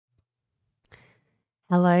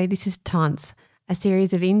Hello, this is Tonts, a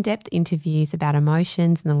series of in-depth interviews about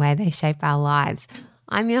emotions and the way they shape our lives.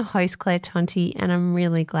 I'm your host, Claire Tonti, and I'm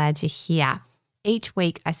really glad you're here. Each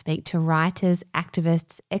week I speak to writers,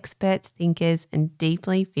 activists, experts, thinkers, and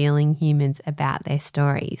deeply feeling humans about their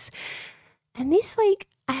stories. And this week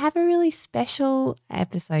I have a really special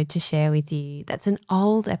episode to share with you. That's an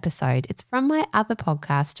old episode. It's from my other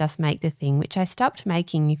podcast, Just Make the Thing, which I stopped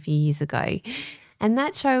making a few years ago. And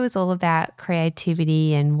that show was all about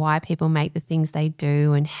creativity and why people make the things they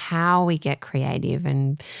do and how we get creative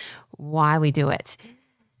and why we do it.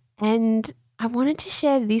 And I wanted to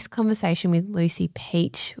share this conversation with Lucy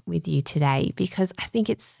Peach with you today because I think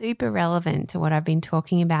it's super relevant to what I've been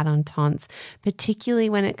talking about on Tonts,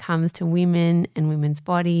 particularly when it comes to women and women's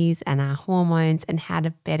bodies and our hormones and how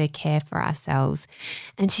to better care for ourselves.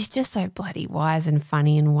 And she's just so bloody wise and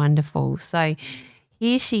funny and wonderful. So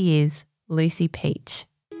here she is, Lucy Peach.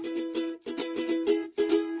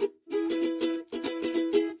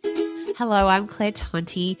 Hello, I'm Claire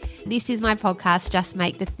Tonti. This is my podcast, Just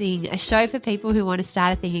Make the Thing, a show for people who want to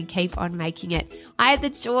start a thing and keep on making it. I had the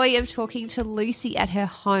joy of talking to Lucy at her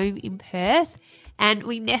home in Perth, and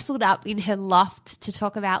we nestled up in her loft to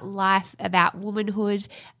talk about life, about womanhood,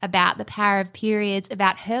 about the power of periods,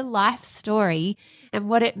 about her life story and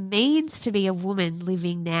what it means to be a woman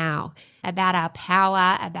living now, about our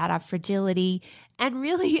power, about our fragility, and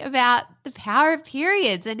really about the power of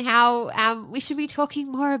periods and how we should be talking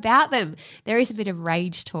more about them. There is a bit of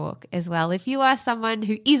rage talk as well. If you are someone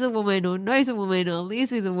who is a woman or knows a woman or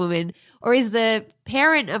lives with a woman or is the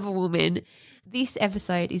parent of a woman, this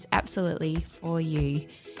episode is absolutely for you.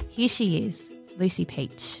 Here she is, Lucy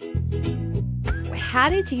Peach. How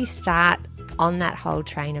did you start on that whole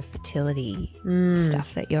train of fertility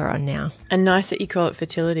stuff that you're on now? And nice that you call it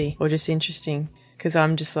fertility, or just interesting, because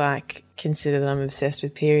I'm just like, consider that I'm obsessed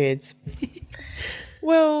with periods.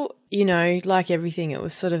 Well, you know, like everything, it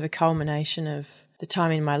was sort of a culmination of the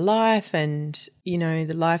time in my life and, you know,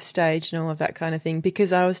 the life stage and all of that kind of thing,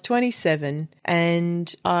 because I was 27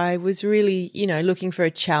 and I was really, you know, looking for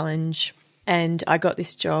a challenge, and I got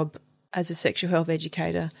this job as a sexual health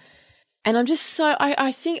educator. And I'm just so,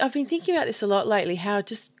 I think I've been thinking about this a lot lately, how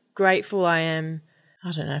just grateful I am.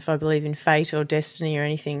 I don't know if I believe in fate or destiny or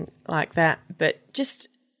anything like that, but just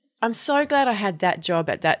I'm so glad I had that job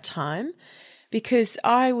at that time, because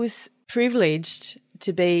I was privileged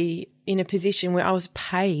to be in a position where I was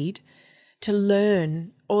paid to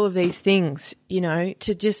learn all of these things, you know,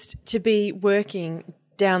 to be working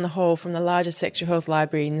down the hall from the largest sexual health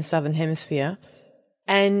library in the Southern Hemisphere.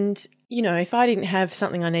 And, you know, if I didn't have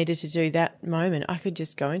something I needed to do that moment, I could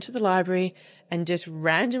just go into the library and just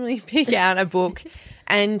randomly pick out a book.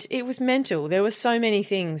 And it was mental. There were so many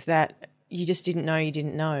things that you just didn't know you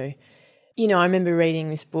didn't know. You know, I remember reading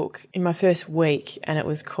this book in my first week, and it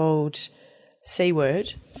was called C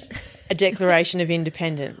Word, A Declaration of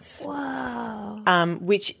Independence. Wow.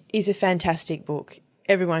 Which is a fantastic book.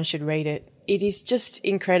 Everyone should read it. It is just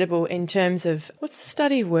incredible in terms of, what's the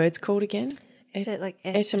study of words called again? Is it like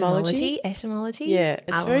etymology? Etymology? Yeah,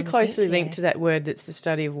 it's very closely linked to that word that's the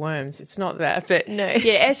study of worms. It's not that, but no.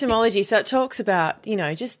 Yeah, etymology. So it talks about, you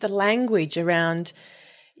know, just the language around,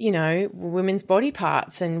 you know, women's body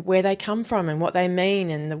parts and where they come from and what they mean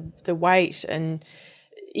and the weight and,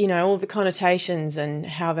 you know, all the connotations and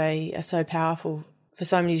how they are so powerful for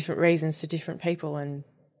so many different reasons to different people, and,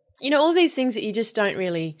 you know, all these things that you just don't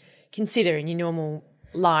really consider in your normal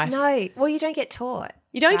life. No, well, you don't get taught.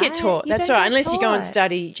 You don't right? get taught. You That's don't right. get Unless taught. you go and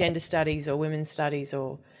study gender studies or women's studies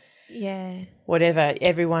or yeah, whatever.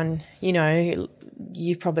 Everyone, you know,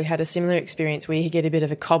 you've probably had a similar experience where you get a bit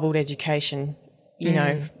of a cobbled education, you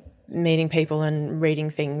know, meeting people and reading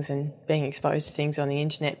things and being exposed to things on the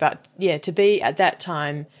internet. But, yeah, to be at that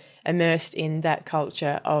time immersed in that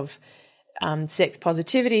culture of sex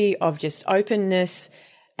positivity, of just openness.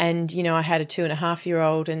 And, you know, I had a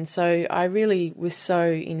 2.5-year-old, and so I really was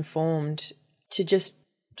so informed to just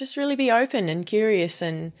really be open and curious,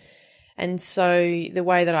 and so the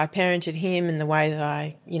way that I parented him and the way that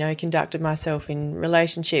I, you know, conducted myself in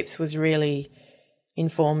relationships was really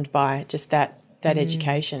informed by just that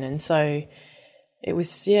education. And so it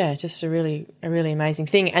was, yeah, just a really amazing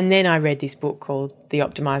thing. And then I read this book called The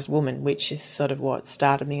Optimized Woman, which is sort of what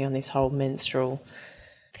started me on this whole menstrual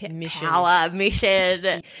mission. Power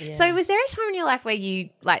mission. Yeah. So was there a time in your life where you,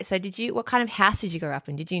 like, so did you, what kind of house did you grow up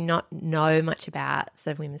in? Did you not know much about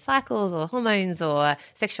sort of women's cycles or hormones or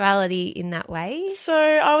sexuality in that way? So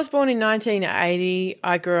I was born in 1980.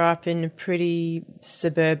 I grew up in a pretty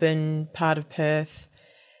suburban part of Perth,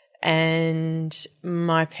 and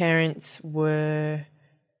my parents were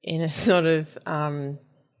in a sort of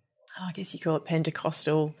I guess you call it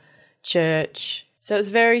Pentecostal church. So it was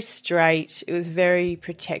very straight. It was very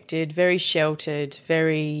protected, very sheltered,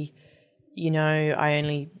 very, I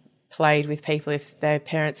only played with people if their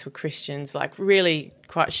parents were Christians, like really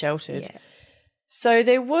quite sheltered. Yeah. So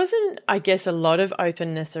there wasn't, I guess, a lot of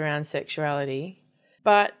openness around sexuality,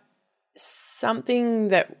 but something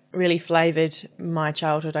that really flavoured my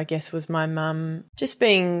childhood, I guess, was my mum just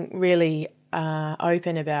being really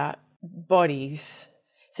open about bodies.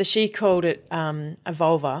 So she called it a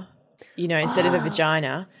vulva, instead of a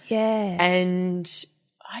vagina. Yeah. And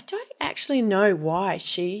I don't actually know why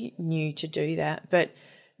she knew to do that, but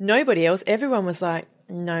nobody else, everyone was like,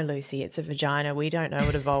 no, Lucy, it's a vagina. We don't know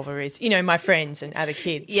what a vulva is. My friends and other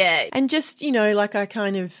kids. Yeah. And just, like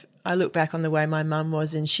I look back on the way my mum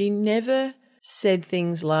was, and she never said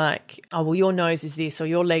things like, oh, well, your nose is this, or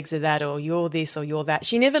your legs are that, or you're this, or you're that.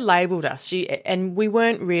 She never labelled us. And we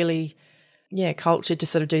weren't really, cultured to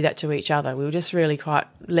sort of do that to each other. We were just really quite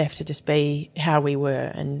left to just be how we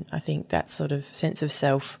were. And I think that sort of sense of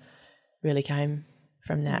self really came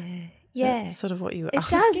from that. Yeah. So Yeah. that's sort of what you were It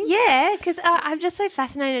asking. does, yeah, because I'm just so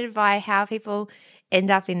fascinated by how people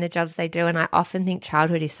end up in the jobs they do, and I often think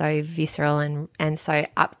childhood is so visceral and so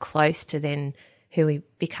up close to then who we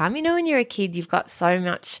become. When you're a kid, you've got so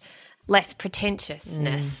much less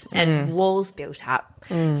pretentiousness and walls built up.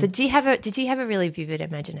 So did you have a really vivid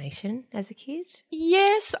imagination as a kid?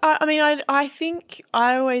 Yes. I think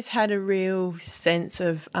I always had a real sense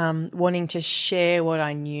of wanting to share what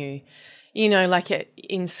I knew. Like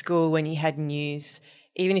in school when you had news,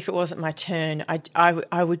 even if it wasn't my turn,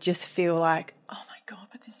 I would just feel like, oh my God,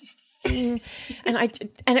 but there's this thing.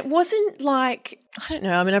 and it wasn't like, I don't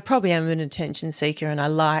know, I probably am an attention seeker, and I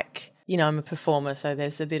like, I'm a performer, so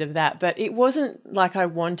there's a bit of that. But it wasn't like I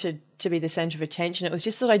wanted to be the centre of attention. It was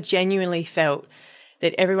just that I genuinely felt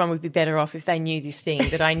that everyone would be better off if they knew this thing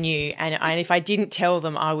that I knew. And if I didn't tell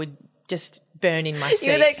them, I would just burn in my seat.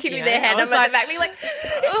 You're that kid with their hand up at the back being like,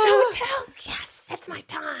 oh, tell. Yes, it's my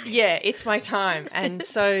time. Yeah, it's my time. And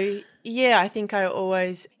so, I think I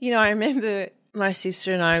always, I remember my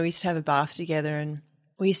sister and I, we used to have a bath together, and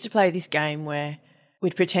we used to play this game where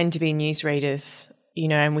we'd pretend to be newsreaders,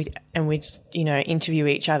 and we'd interview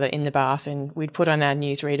each other in the bath, and we'd put on our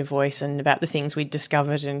newsreader voice and about the things we'd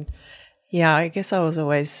discovered. And I guess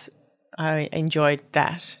I enjoyed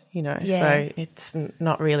that, so it's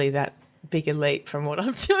not really that big a leap from what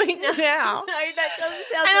I'm doing now. No, that doesn't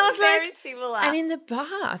sound very similar. And in the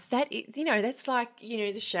bath, that's like,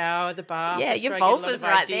 the shower, the bath. Yeah, that's your where I get a lot vulva's of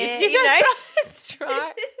right ideas. there. That's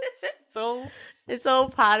right. It's all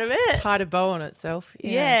part of it. Tied a bow on itself.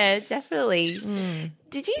 Yeah, definitely.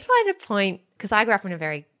 Did you find a point, because I grew up in a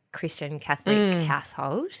very Christian Catholic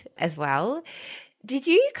household as well, did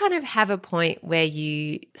you kind of have a point where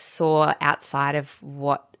you saw outside of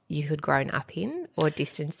what you had grown up in, or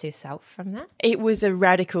distanced yourself from that? It was a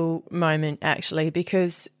radical moment, actually,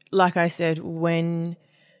 because like I said, when,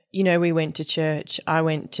 we went to church, I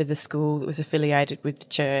went to the school that was affiliated with the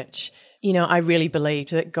church. I really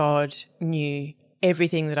believed that God knew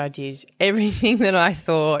everything that I did, everything that I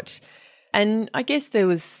thought. And I guess there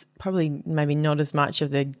was probably maybe not as much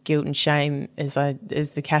of the guilt and shame as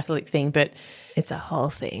the Catholic thing, but it's a whole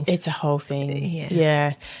thing. It's a whole thing.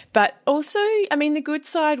 Yeah. But also, the good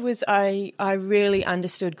side was I really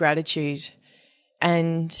understood gratitude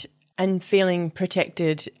and feeling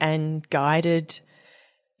protected and guided,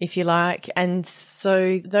 if you like. And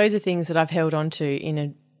so those are things that I've held on to in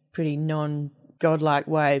a pretty non-godlike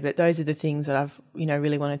way, but those are the things that I've,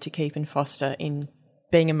 really wanted to keep and foster in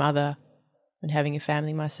being a mother and having a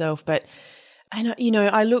family myself. But,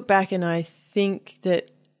 I look back and I think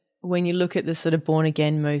that when you look at the sort of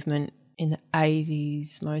born-again movement in the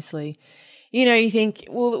 80s mostly, you think,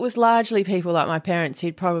 well, it was largely people like my parents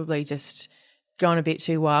who'd probably just gone a bit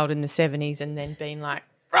too wild in the 70s and then been like,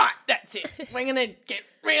 right, that's it. We're going to get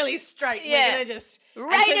really straight. Yeah. We're going to just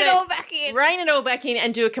Rein it all back in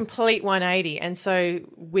and do a complete 180. And so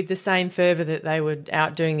with the same fervour that they were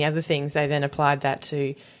out doing the other things, they then applied that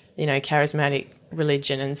to, charismatic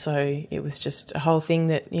religion. And so it was just a whole thing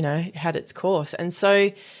that, had its course. And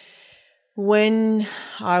so when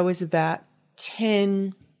I was about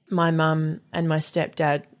 10, my mum and my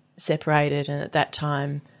stepdad separated, and at that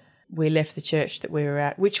time we left the church that we were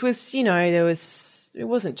at, which was, it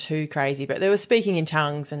wasn't too crazy, but there was speaking in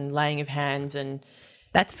tongues and laying of hands, and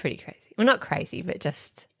that's pretty crazy. Well, not crazy, but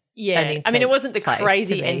just it wasn't the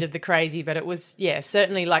crazy end of the crazy, but it was,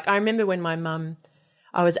 certainly. Like, I remember when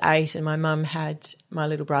I was 8 and my mum had my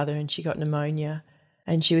little brother, and she got pneumonia.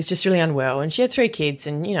 And she was just really unwell, and she had 3 kids,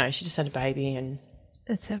 and, she just had a baby. And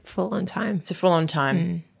it's a full-on time. It's a full-on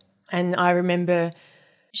time. And I remember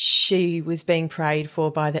she was being prayed for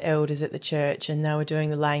by the elders at the church, and they were doing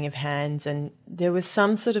the laying of hands, and there was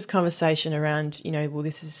some sort of conversation around, well,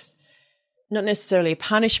 this is not necessarily a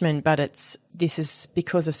punishment, but this is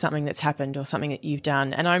because of something that's happened or something that you've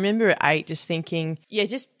done. And I remember at 8 just thinking, yeah,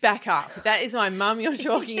 just back up. That is my mum you're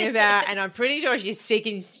talking about, and I'm pretty sure she's sick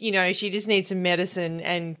and, she just needs some medicine,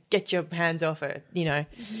 and get your hands off her, Yeah.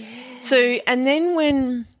 So, and then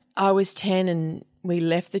when I was 10 and we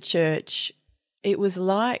left the church, it was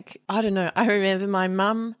like, I don't know, I remember my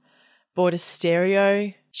mum bought a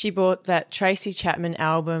stereo. She bought that Tracy Chapman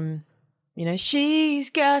album, she's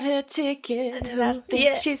got her ticket and I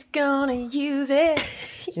think she's gonna use it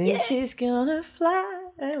and she's gonna fly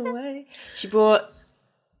away. She bought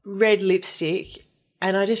red lipstick,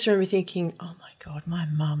 and I just remember thinking, oh my God, my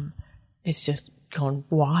mum has just gone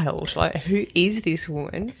wild. Like, who is this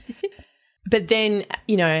woman? But then,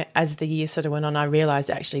 as the years sort of went on, I realised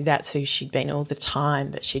actually that's who she'd been all the time,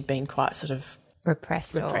 but she'd been quite sort of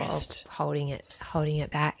repressed. Or holding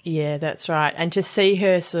it back. Yeah, that's right. And to see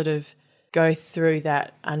her sort of go through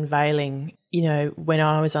that unveiling, when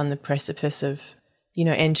I was on the precipice of,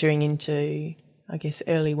 entering into, I guess,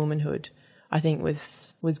 early womanhood, I think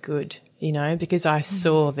was good, because I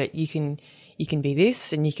saw that you can be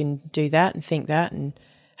this and you can do that and think that and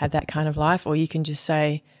have that kind of life, or you can just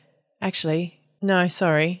say, actually, no,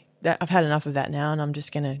 sorry, that I've had enough of that now, and I'm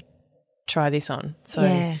just going to try this on. So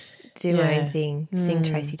do my own thing. Sing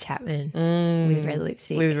Tracy Chapman with red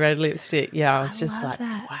lipstick. With red lipstick, yeah. I was just like,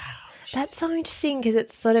 that. Wow. That's so interesting, because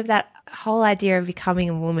it's sort of that whole idea of becoming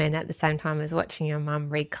a woman at the same time as watching your mum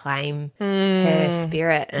reclaim her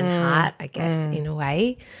spirit and heart, I guess, in a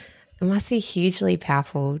way. It must be hugely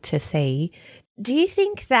powerful to see. Do you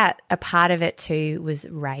think that a part of it too was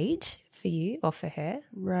rage for you or for her?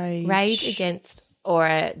 Rage against, or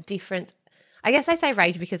a different, I guess I say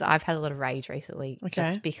rage because I've had a lot of rage recently,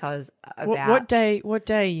 just because about what day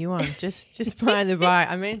are you on? Just by the by.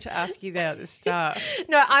 I meant to ask you that at the start.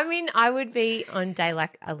 No, I mean I would be on day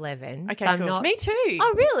like 11. Okay, so I'm cool. not. Me too.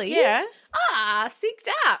 Oh, really? Yeah. Sicked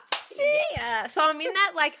up. Yeah. So I'm in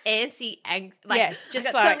that like antsy, just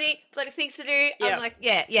I've got like so many bloody things to do. Yeah. I'm like,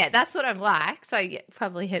 yeah, that's what I'm like. So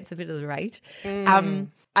probably hence a bit of the rage.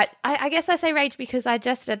 I guess I say rage because I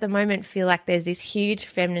just at the moment feel like there's this huge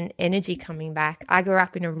feminine energy coming back. I grew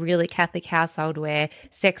up in a really Catholic household where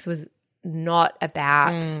sex was not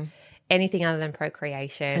about anything other than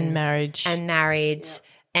procreation and marriage.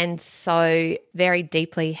 And so very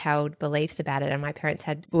deeply held beliefs about it. And my parents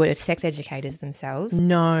were sex educators themselves.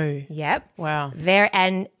 No. Yep. Wow.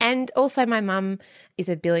 And also my mum is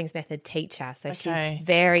a Billings method teacher. So she's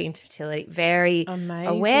very into fertility, very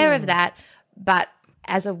aware of that. But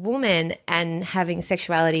as a woman, and having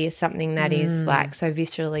sexuality is something that is like so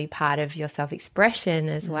viscerally part of your self-expression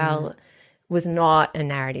as well, was not a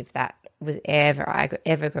narrative that was I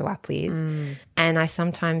ever grew up with. And I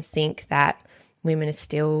sometimes think that women are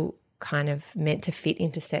still kind of meant to fit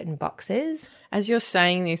into certain boxes. As you're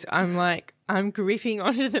saying this, I'm gripping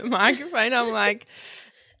onto the microphone. I'm like,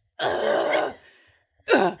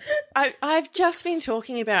 I've just been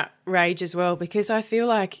talking about rage as well, because I feel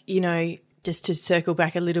like, just to circle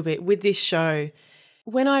back a little bit with this show,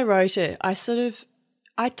 when I wrote it,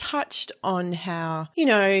 I touched on how,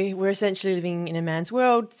 we're essentially living in a man's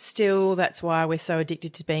world still. That's why we're so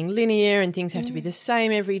addicted to being linear and things have to be the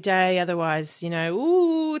same every day. Otherwise,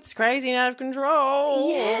 it's crazy and out of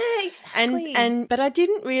control. Yeah, exactly. But I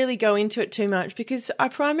didn't really go into it too much because I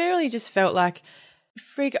primarily just felt like,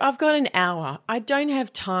 I've got an hour. I don't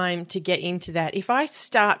have time to get into that. If I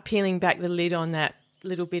start peeling back the lid on that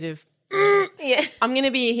little bit of I'm going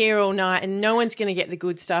to be here all night and no one's going to get the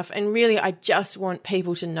good stuff. And really, I just want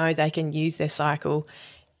people to know they can use their cycle.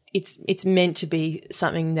 It's meant to be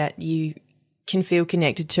something that you can feel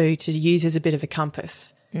connected to use as a bit of a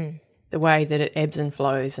compass, the way that it ebbs and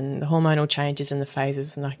flows and the hormonal changes and the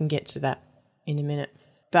phases, and I can get to that in a minute.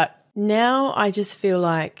 But now I just feel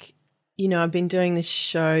like, I've been doing this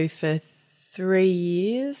show for 3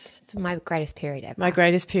 years. It's my greatest period ever.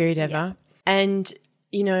 Yeah. And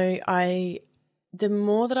the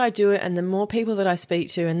more that I do it and the more people that I speak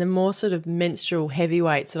to and the more sort of menstrual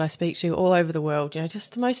heavyweights that I speak to all over the world,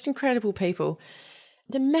 just the most incredible people,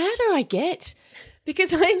 the madder I get,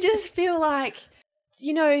 because I just feel like,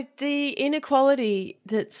 the inequality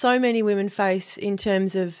that so many women face in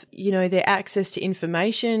terms of, their access to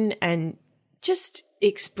information and just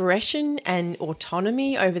expression and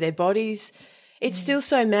autonomy over their bodies, it's still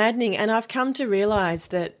so maddening. And I've come to realise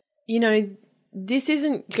that, this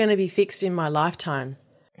isn't going to be fixed in my lifetime,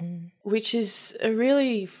 which is a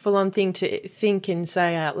really full-on thing to think and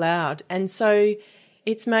say out loud. And so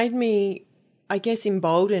it's made me, I guess,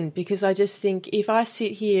 emboldened, because I just think if I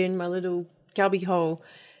sit here in my little cubbyhole,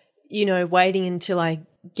 you know, waiting until I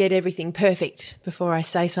get everything perfect before I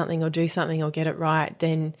say something or do something or get it right,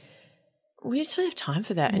 then we just don't have time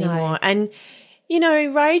for that anymore. And, you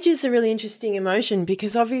know, rage is a really interesting emotion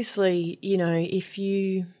because obviously, you know, if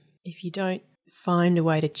you don't find a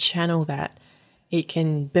way to channel that, it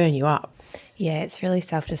can burn you up. Yeah, it's really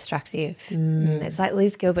self-destructive. It's like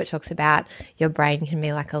Liz Gilbert talks about your brain can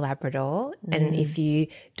be like a Labrador, and if you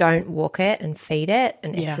don't walk it and feed it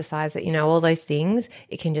and exercise it, you know, all those things,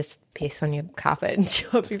 it can just piss on your carpet and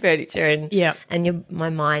chew up your furniture. And my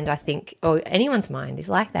mind, I think, or anyone's mind is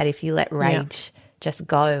like that if you let rage just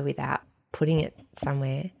go without putting it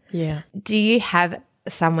somewhere. Yeah. Do you have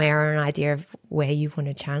somewhere or an idea of where you want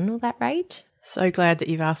to channel that rage? So glad that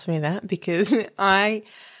you've asked me that because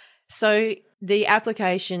so the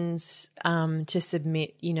applications to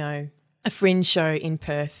submit, you know, a fringe show in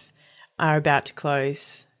Perth are about to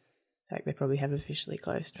close. In fact, they probably have officially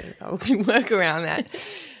closed, but I'll work around that.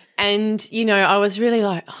 And, you know, I was really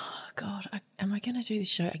like, oh, God, am I going to do this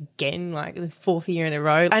show again, like the fourth year in a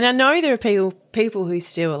row? And I know there are people who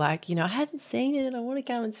still like, you know, I haven't seen it and I want to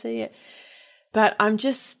go and see it. But I'm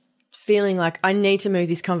just feeling like I need to move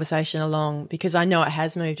this conversation along because I know it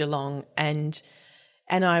has moved along and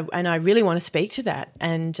I really want to speak to that.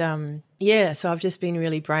 And, so I've just been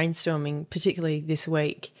really brainstorming, particularly this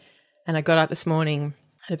week. And I got up this morning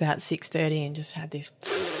at about 6:30 and just had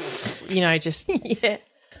this, you know, just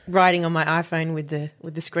writing on my iPhone with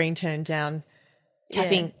the screen turned down,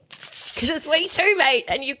 tapping. Because it's week 2, mate,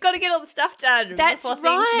 and you've got to get all the stuff done. That's before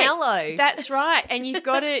right. Things mellow. That's right. And you've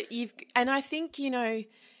got to, and I think, you know,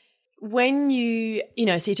 when you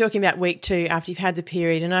know, so you're talking about week 2 after you've had the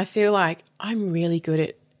period, and I feel like I'm really good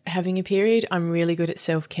at having a period. I'm really good at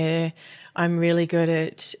self-care. I'm really good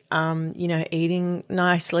at, you know, eating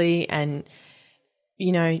nicely and,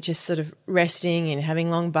 you know, just sort of resting and having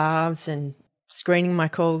long baths and screening my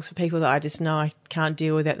calls for people that I just know I can't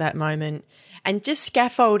deal with at that moment, and just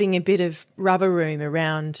scaffolding a bit of rubber room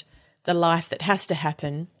around the life that has to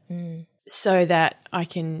happen so that I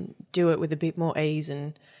can do it with a bit more ease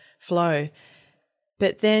and flow.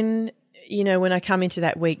 But then, you know, when I come into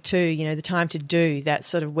that week 2, you know, the time to do that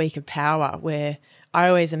sort of week of power where I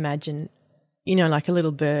always imagine, you know, like a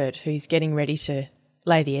little bird who's getting ready to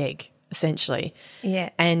lay the egg, essentially.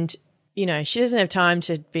 Yeah. And, you know, she doesn't have time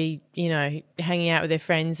to be, you know, hanging out with her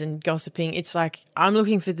friends and gossiping. It's like, I'm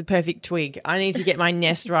looking for the perfect twig. I need to get my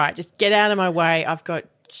nest right. Just get out of my way. I've got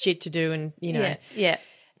shit to do and, you know. Yeah.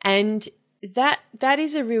 And that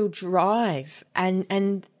is a real drive.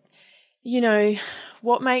 And you know,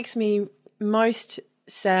 what makes me most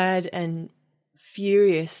sad and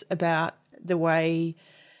furious about the way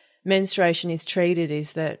menstruation is treated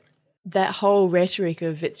is that whole rhetoric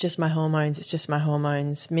of it's just my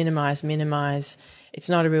hormones, minimize, it's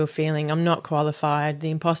not a real feeling, I'm not qualified,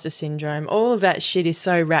 the imposter syndrome, all of that shit is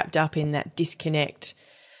so wrapped up in that disconnect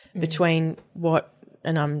between what,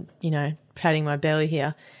 and I'm, you know, patting my belly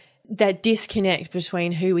here, that disconnect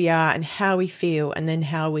between who we are and how we feel and then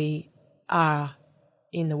how we are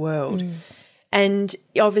in the world. And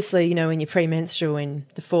obviously, you know, when you're premenstrual in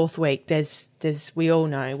the 4th week, there's we all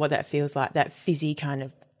know what that feels like, that fizzy kind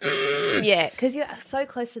of yeah, because you're so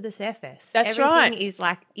close to the surface. That's right. Everything is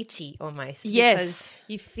like itchy almost. Yes. Because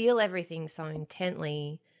you feel everything so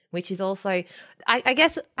intently, which is also, I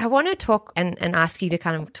guess I want to talk and ask you to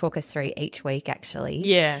kind of talk us through each week actually.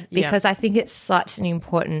 Yeah. Because I think it's such an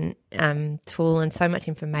important tool and so much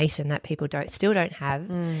information that people still don't have.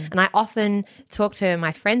 And I often talk to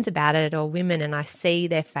my friends about it or women and I see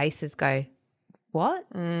their faces go, what?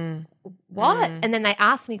 What? And then they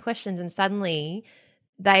ask me questions and suddenly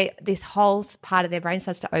this whole part of their brain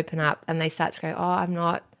starts to open up and they start to go, oh, I'm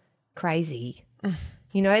not crazy.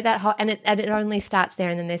 You know, that whole, and it only starts there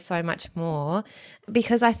and then there's so much more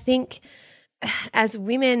because I think as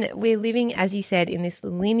women, we're living, as you said, in this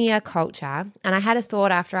linear culture. And I had a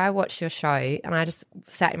thought after I watched your show and I just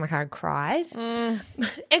sat in my car and cried. And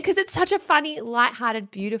because it's such a funny,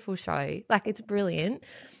 lighthearted, beautiful show. Like it's brilliant.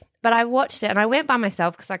 But I watched it and I went by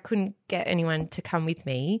myself because I couldn't get anyone to come with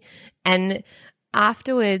me. And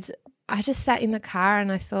afterwards, I just sat in the car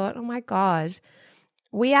and I thought, oh my God,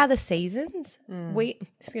 we are the seasons.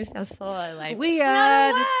 It's going to sound so like we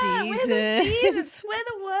are the seasons. We're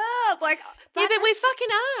the world. Like Yeah, but we fucking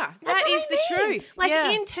are. That is the truth. Like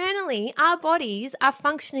yeah. internally, our bodies are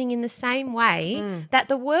functioning in the same way that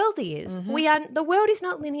the world is. The world is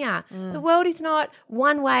not linear. The world is not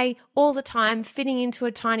one way all the time, fitting into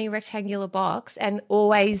a tiny rectangular box and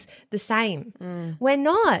always the same. We're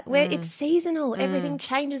not. It's seasonal. Everything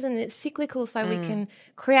changes and it's cyclical, so we can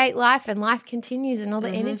create life and life continues and all the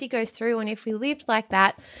energy goes through. And if we lived like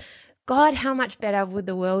that, God, how much better would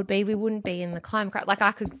the world be? We wouldn't be in the climate crap. Like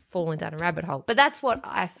I could fall down a rabbit hole, but that's what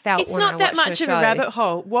I felt. It's when not I that watched much your of a show. rabbit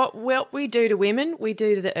hole. What we do to women, we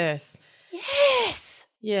do to the earth. Yes.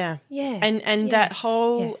 Yeah. Yeah. And that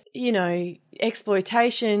whole,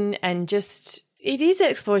 exploitation and just it is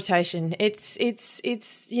exploitation. It's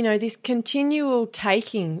this continual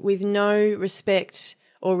taking with no respect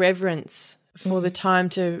or reverence for the time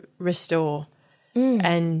to restore.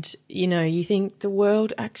 And, you think the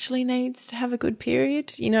world actually needs to have a good period,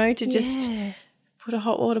 to just put a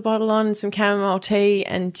hot water bottle on and some chamomile tea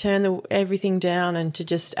and turn everything down and to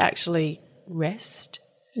just actually rest.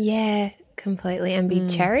 Yeah, completely. And be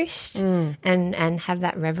cherished and have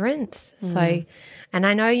that reverence. So, and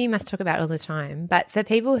I know you must talk about it all the time, but for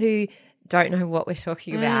people who don't know what we're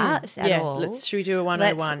talking about at all. Should we do a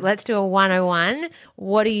 101? Let's do a 101.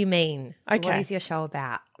 What do you mean? Okay. What is your show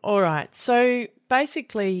about? All right. So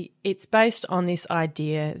basically it's based on this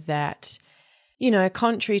idea that,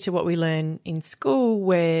 contrary to what we learn in school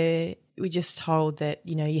where we're just told that,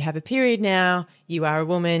 you have a period now, you are a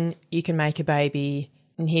woman, you can make a baby,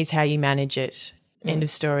 and here's how you manage it. End of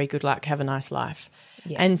story. Good luck. Have a nice life.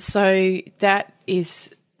 Yeah. And so that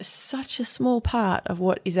is such a small part of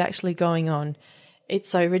what is actually going on. It's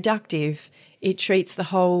so reductive. It treats the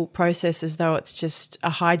whole process as though it's just a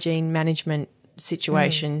hygiene management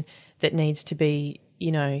situation that needs to be,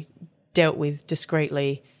 dealt with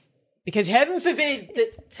discreetly, because heaven forbid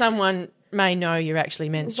that someone may know you're actually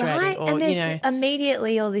menstruating, right? or and there's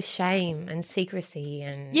immediately all this shame and secrecy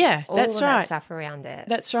and all that's of right. that stuff around it.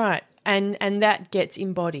 That's right, and that gets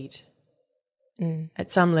embodied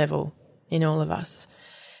at some level in all of us,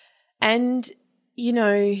 and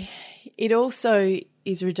it also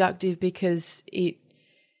is reductive because it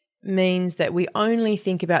means that we only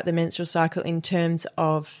think about the menstrual cycle in terms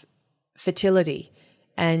of fertility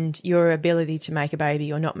and your ability to make a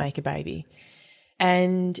baby or not make a baby.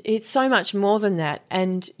 And it's so much more than that.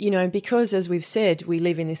 And, because as we've said, we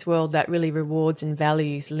live in this world that really rewards and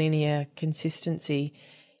values linear consistency,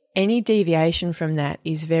 any deviation from that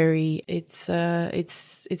is it's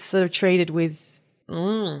sort of treated with,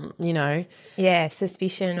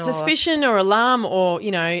 suspicion or alarm, or,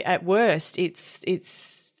 at worst,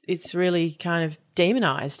 it's really kind of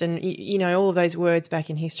demonized. And, all of those words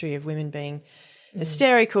back in history of women being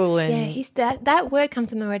hysterical and that word comes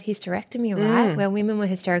from the word hysterectomy, right? Where women were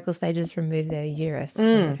hysterical, so they just removed their uterus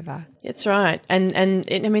or whatever. That's right. And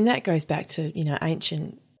that goes back to,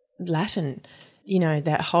 ancient Latin,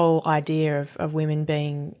 that whole idea of women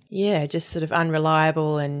being, just sort of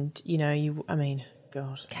unreliable and,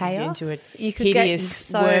 God, chaos. Into a hideous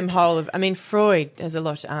wormhole of. Freud has a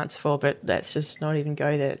lot to answer for, but let's just not even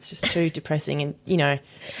go there. It's just too depressing, and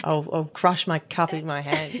I'll crush my cup in my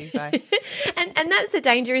hand if I. and that's the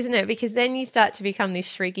danger, isn't it? Because then you start to become this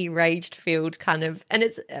shrieky, rage-filled kind of, and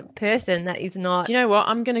it's a person that is not. Do you know what?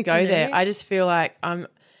 I'm going to go there. I just feel like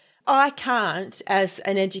I can't, as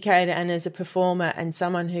an educator and as a performer and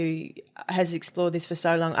someone who has explored this for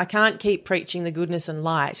so long, I can't keep preaching the goodness and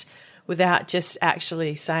light without just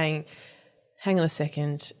actually saying, hang on a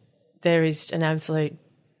second, there is an absolute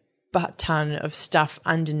butt ton of stuff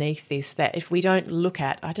underneath this that if we don't look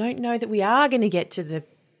at, I don't know that we are going to get to the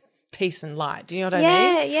peace and light. Do you know what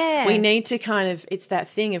I mean? Yeah. We need to it's that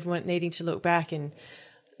thing of needing to look back and,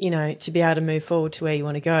 to be able to move forward to where you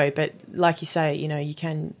want to go. But like you say, you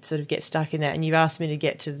can sort of get stuck in that. And you've asked me to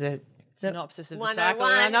get to the synopsis of the cycle,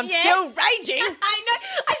 and I'm still raging. I know.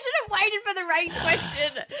 I should have waited for the rage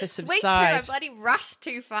question to subside. Week 2, I bloody rushed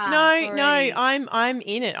too far. No, I'm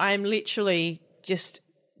in it. I am literally just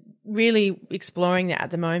really exploring that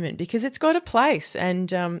at the moment because it's got a place.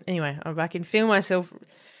 And anyway, I can feel myself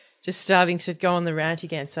just starting to go on the rant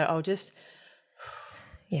again. So I'll just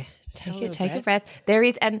take a breath. There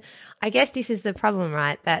is, and I guess this is the problem,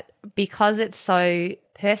 right? That because it's so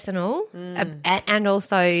personal and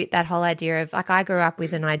also that whole idea of, like, I grew up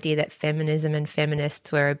with an idea that feminism and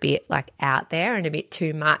feminists were a bit like out there and a bit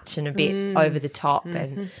too much and a bit over the top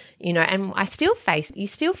and and you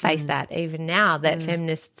still face that even now, that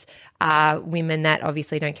feminists are women that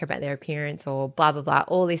obviously don't care about their appearance or blah blah blah,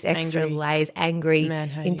 all this extra layers, angry,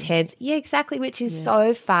 intense, exactly, which is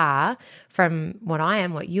so far from what I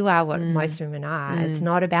am, what you are, what most women are. It's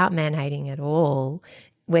not about man hating at all.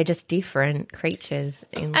 we're just different creatures.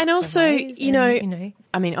 And also, you know,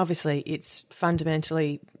 I mean, obviously it's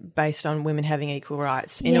fundamentally based on women having equal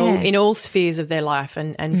rights in all spheres of their life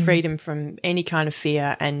and freedom from any kind of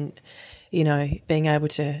fear and, you know, being able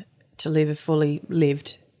to live a fully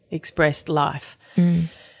lived, expressed life.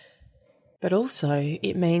 But also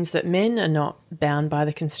it means that men are not bound by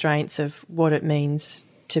the constraints of what it means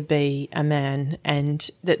to be a man, and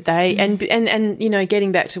that they and you know,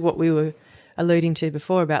 getting back to what we were alluding to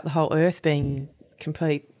before about the whole earth being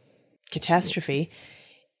complete catastrophe,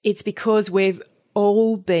 it's because we've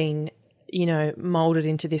all been, you know, moulded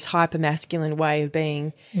into this hyper masculine way of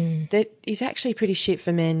being that is actually pretty shit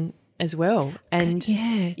for men as well. And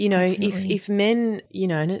you know, if men, you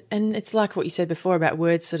know, and it's like what you said before about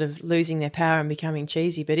words sort of losing their power and becoming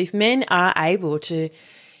cheesy, but if men are able to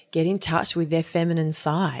get in touch with their feminine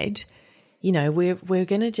side, you know, we're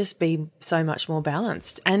going to just be so much more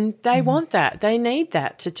balanced. And they want that. They need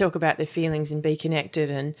that to talk about their feelings and be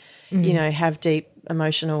connected and, you know, have deep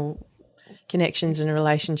emotional connections and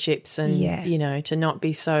relationships and, you know, to not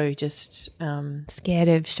be so just scared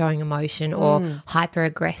of showing emotion or hyper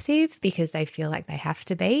aggressive because they feel like they have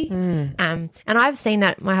to be. And I've seen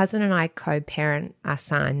that. My husband and I co-parent our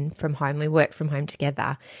son from home. We work from home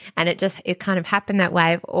together, and it kind of happened that way.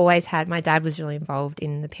 I've always had, my dad was really involved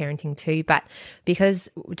in the parenting too, but because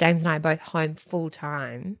James and I are both home full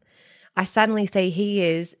time, I suddenly see he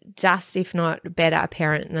is just, if not better, a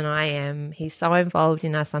parent than I am. He's so involved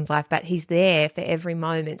in our son's life, but he's there for every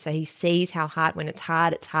moment. So he sees how hard, when it's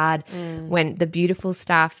hard, when the beautiful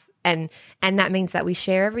stuff, and that means that we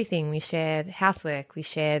share everything. We share the housework, we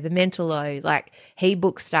share the mental load. Like, he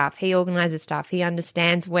books stuff, he organizes stuff, he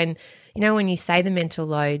understands when, you know, when you say the mental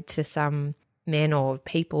load to some men or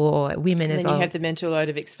people or women as well. Then you have the mental load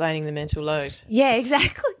of explaining the mental load. Yeah,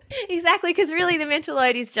 exactly. Exactly, because really the mental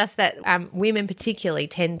load is just that women particularly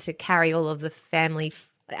tend to carry all of the family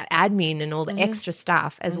admin and all the extra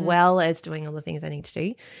stuff as well as doing all the things they need to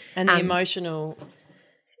do. And the emotional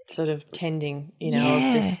sort of tending, you know,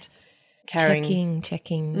 of just carrying.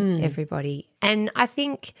 Checking everybody. And I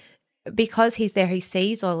think because he's there, he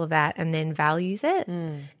sees all of that and then values it.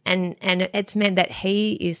 And it's meant that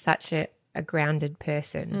he is such a grounded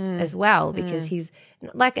person as well, because he's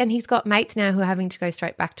like, and he's got mates now who are having to go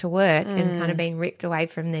straight back to work and kind of being ripped away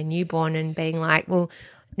from their newborn and being like, well,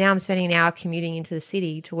 now I'm spending an hour commuting into the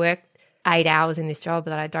city to work 8 hours in this job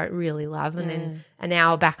that I don't really love, and then an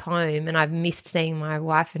hour back home, and I've missed seeing my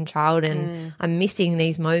wife and child, and I'm missing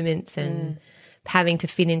these moments and having to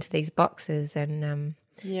fit into these boxes. And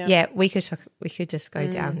we could just go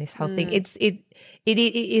down this whole thing. It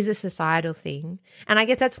is a societal thing, and I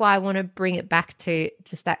guess that's why I want to bring it back to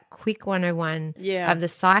just that quick 101 of the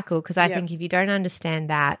cycle, because I think if you don't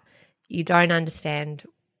understand that, you don't understand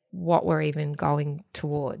what we're even going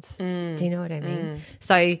towards. Do you know what I mean?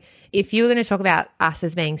 So if you were going to talk about us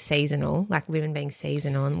as being seasonal, like women being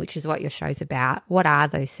seasonal, which is what your show's about, what are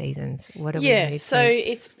those seasons? What are we so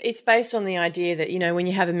it's based on the idea that, you know, when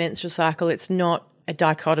you have a menstrual cycle, it's not a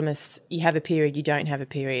dichotomous, you have a period, you don't have a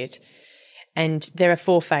period. And there are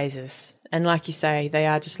 4 phases. And like you say, they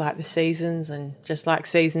are just like the seasons, and just like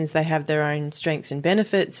seasons, they have their own strengths and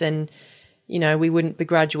benefits. And, you know, we wouldn't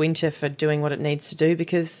begrudge winter for doing what it needs to do,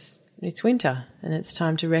 because it's winter and it's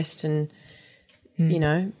time to rest and, you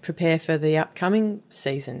know, prepare for the upcoming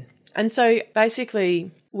season. And so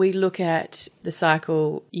basically we look at the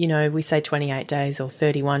cycle, you know, we say 28 days or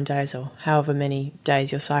 31 days or however many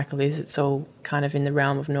days your cycle is. It's all kind of in the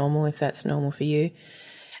realm of normal, if that's normal for you.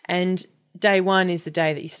 And day 1 is the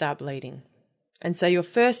day that you start bleeding. And so your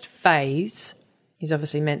first phase is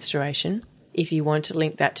obviously menstruation. If you want to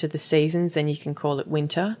link that to the seasons, then you can call it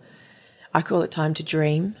winter. I call it time to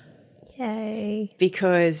dream. Yay.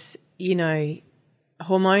 Because, you know,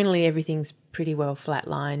 hormonally everything's pretty well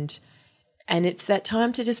flatlined, and it's that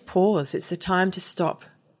time to just pause. It's the time to stop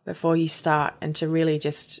before you start, and to really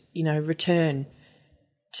just, you know, return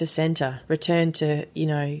to center, return to, you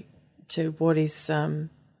know, to what is the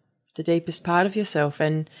deepest part of yourself.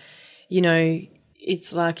 And, you know,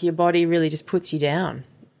 it's like your body really just puts you down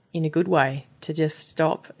in a good way, to just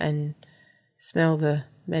stop and smell the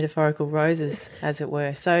metaphorical roses, as it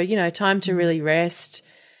were. So, you know, time to really rest,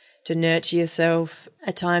 to nurture yourself,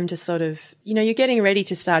 a time to sort of, you know, you're getting ready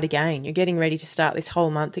to start again. You're getting ready to start this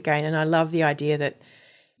whole month again. And I love the idea that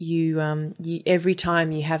you every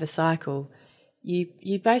time you have a cycle,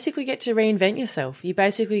 you basically get to reinvent yourself. You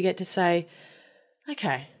basically get to say,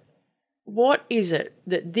 okay, what is it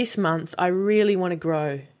that this month I really want to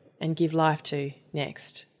grow and give life to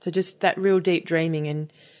next? So just that real deep dreaming.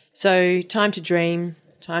 And so time to dream,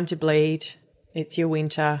 time to bleed, it's your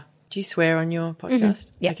winter. Do you swear on your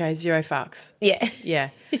podcast? Yeah. Okay, 0 fucks. Yeah. Yeah.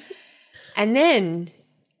 And then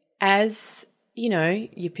as, you know,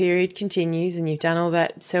 your period continues and you've done all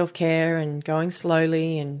that self-care and going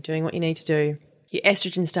slowly and doing what you need to do, your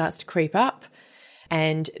estrogen starts to creep up,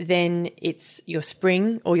 and then it's your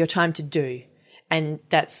spring or your time to do. And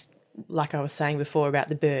that's, like I was saying before about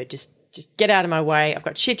the bird, just get out of my way. I've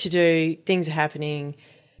got shit to do. Things are happening.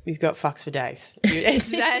 We've got fucks for days. That's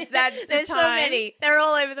the There's time. so many. They're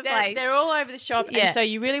all over the place. They're all over the shop. Yeah. And so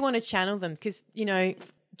you really want to channel them because, you know,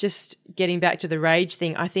 just getting back to the rage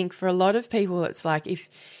thing, I think for a lot of people it's like if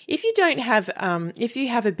you don't have if you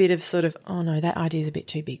have a bit of sort of, oh no, that idea is a bit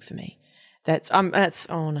too big for me. That's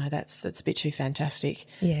oh no, that's a bit too fantastic.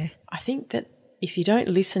 Yeah. I think that if you don't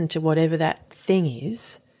listen to whatever that thing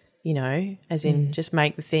is, you know, as in just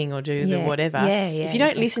make the thing or do the whatever. Yeah, if you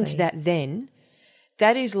don't listen to that, then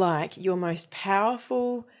that is like your most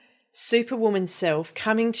powerful superwoman self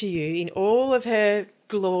coming to you in all of her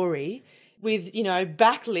glory with, you know,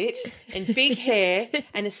 backlit and big hair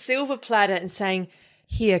and a silver platter and saying,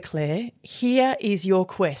 here, Claire, here is your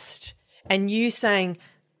quest. And you saying,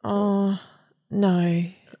 oh, no,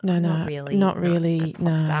 Not really. Not really.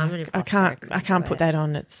 I'm an imposter. I can't put that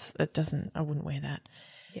on. I wouldn't wear that.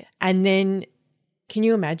 Yeah. And then can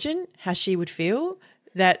you imagine how she would feel?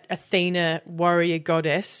 That Athena warrior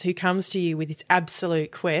goddess who comes to you with this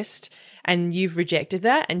absolute quest and you've rejected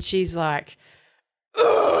that, and she's like,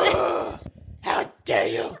 ugh, how dare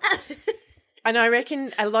you? And I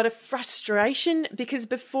reckon a lot of frustration because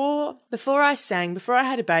before I sang, before I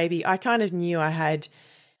had a baby, I kind of knew I had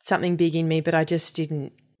something big in me, but I just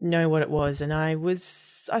didn't know what it was, and I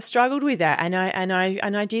struggled with that, and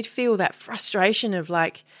I did feel that frustration of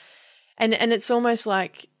like, and it's almost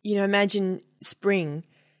like, you know, imagine spring,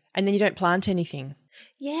 and then you don't plant anything,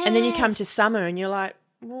 and then you come to summer, and you're like,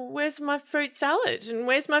 well, where's my fruit salad, and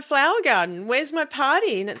where's my flower garden, where's my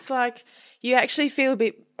party, and it's like you actually feel a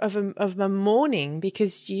bit of a mourning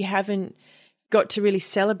because you haven't got to really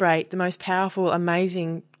celebrate the most powerful,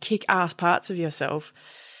 amazing, kick-ass parts of yourself.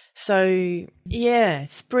 So, yeah,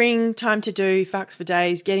 spring, time to do, fucks for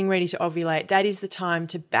days, getting ready to ovulate, that is the time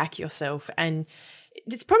to back yourself. And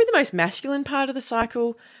it's probably the most masculine part of the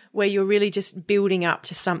cycle where you're really just building up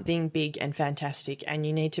to something big and fantastic, and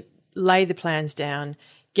you need to lay the plans down,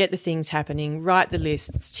 get the things happening, write the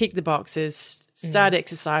lists, tick the boxes, start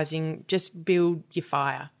exercising, just build your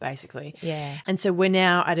fire, basically. Yeah. And so we're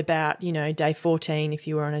now at about, you know, day 14 if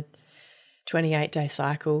you were on a 28-day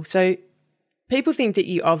cycle. So people think that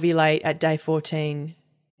you ovulate at day 14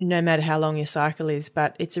 no matter how long your cycle is,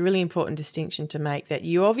 but it's a really important distinction to make that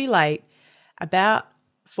you ovulate about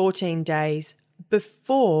 14 days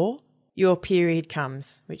before your period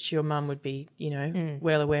comes, which your mum would be, you know,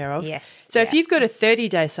 well aware of. Yes. So if you've got a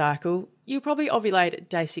 30-day cycle, you'll probably ovulate at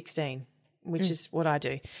day 16, which is what I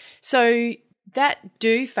do. So that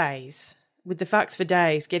do phase with the fucks for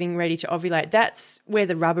days, getting ready to ovulate, that's where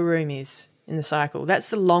the rubber room is in the cycle. That's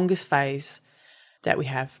the longest phase that we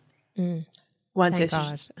have. Once Thank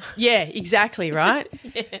estrogen, God. yeah, exactly, right?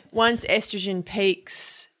 Once estrogen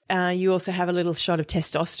peaks, you also have a little shot of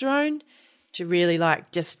testosterone to really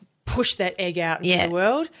like just push that egg out into the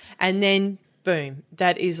world, and then boom,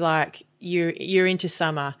 that is like you're into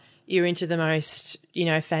summer. You're into the most, you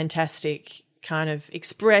know, fantastic kind of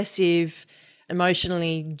expressive,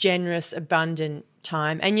 emotionally generous, abundant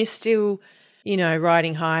time, and you're still, you know,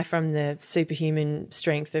 riding high from the superhuman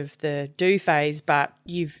strength of the do phase, but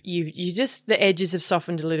you just, the edges have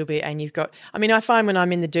softened a little bit, and you've got, I mean, I find when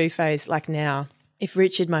I'm in the do phase, like now, if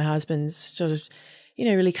Richard, my husband's sort of, you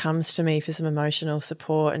know, really comes to me for some emotional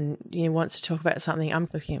support and, you know, wants to talk about something, I'm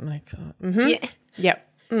looking at my God. Yeah. Yep.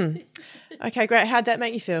 Okay, great. How'd that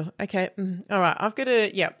make you feel? Okay. All right. I've got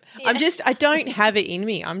to, yep. Yeah. I don't have it in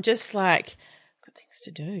me. I'm just like, I've got things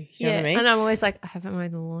to do. You know what I mean? And I'm always like, I haven't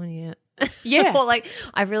mowed the lawn yet. Yeah. Or like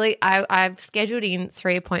I've scheduled in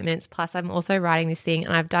 3 appointments, plus I'm also writing this thing,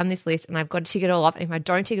 and I've done this list, and I've got to tick it all off. And if I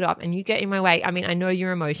don't tick it off and you get in my way, I mean, I know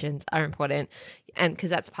your emotions are important, and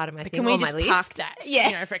because that's part of my thing. Can we just park that? Yeah.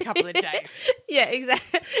 You know, for a couple of days. Yeah,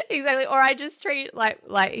 exactly. Or I just treat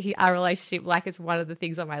our relationship like it's one of the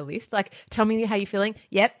things on my list. Like, tell me how you're feeling.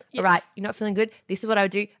 Yep. All right. You're not feeling good. This is what I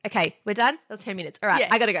would do. Okay, we're done. That's 10 minutes. All right.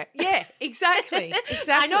 I got to go. Yeah, exactly.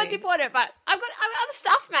 I know it's important, but I've got other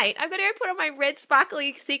stuff, mate. I've got to go put on my red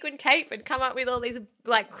sparkly sequin cape and come up with all these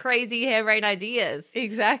like crazy harebrained ideas.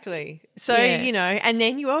 Exactly. So, you know, and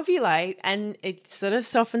then you ovulate and it sort of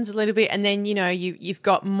softens a little bit, and then, you know, you've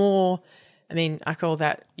got more, I mean, I call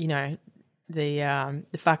that, you know, the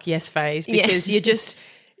fuck yes phase, because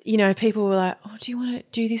you know, people were like, oh, do you want to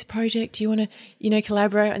do this project? Do you want to, you know,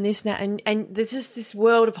 collaborate on this and that? And there's just this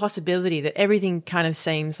world of possibility that everything kind of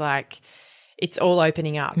seems like it's all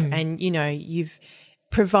opening up. And, you know, you've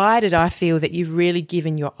provided, I feel, that you've really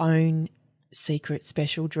given your own secret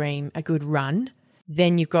special dream a good run,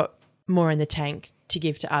 then you've got more in the tank to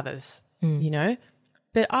give to others, you know.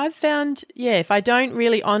 But I've found, yeah, if I don't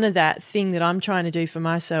really honour that thing that I'm trying to do for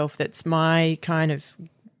myself, that's my kind of,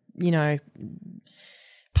 you know,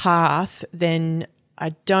 path, then I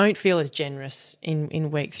don't feel as generous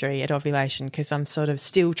in week 3 at ovulation, because I'm sort of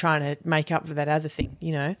still trying to make up for that other thing,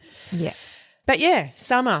 you know. Yeah. But yeah,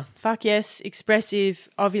 summer, fuck yes, expressive,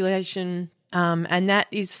 ovulation, and that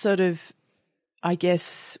is sort of, I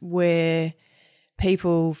guess, where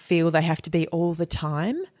people feel they have to be all the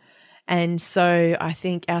time. And so I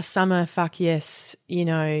think our summer, fuck yes, you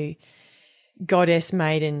know, goddess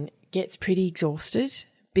maiden gets pretty exhausted,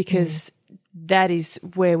 because that is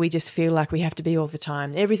where we just feel like we have to be all the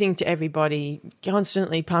time. Everything to everybody,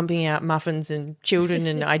 constantly pumping out muffins and children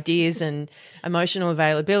and ideas and emotional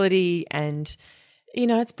availability. And, you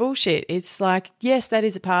know, it's bullshit. It's like, yes, that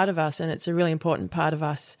is a part of us, and it's a really important part of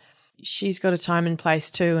us. She's got a time and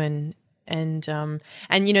place too. And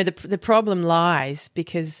you know, the problem lies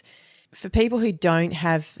because for people who don't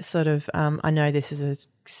have sort of, I know this is a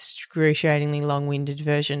excruciatingly long-winded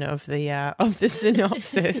version of the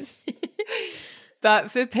synopsis.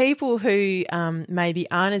 But for people who maybe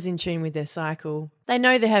aren't as in tune with their cycle, they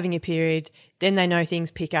know they're having a period, then they know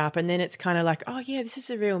things pick up, and then it's kind of like, oh yeah, this is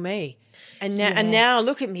the real me. And now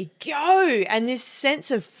look at me go. And this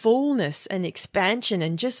sense of fullness and expansion,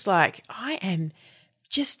 and just like, I am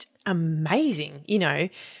just amazing, you know,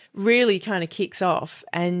 really kind of kicks off.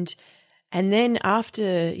 And then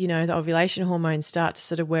after, you know, the ovulation hormones start to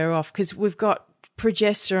sort of wear off, because we've got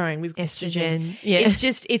progesterone, we've got estrogen. Yeah.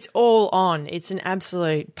 It's all on. It's an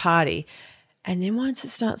absolute party. And then once it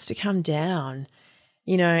starts to come down,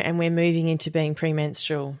 you know, and we're moving into being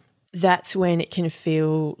premenstrual, that's when it can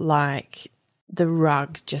feel like the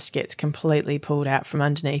rug just gets completely pulled out from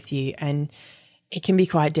underneath you. And it can be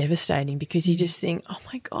quite devastating, because you just think, oh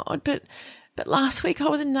my God, but last week I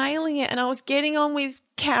was nailing it and I was getting on with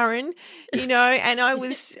Karen, you know, and I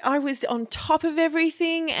was on top of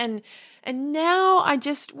everything, and now I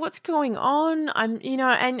just, what's going on? I'm, you know,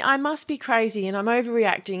 and I must be crazy and I'm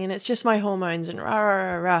overreacting and it's just my hormones and rah, rah,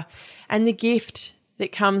 rah, rah. And the gift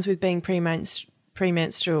that comes with being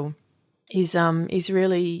premenstrual is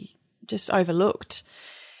really just overlooked.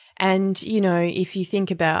 And, you know, if you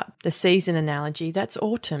think about the season analogy, that's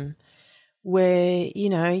autumn, where, you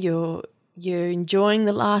know, you're enjoying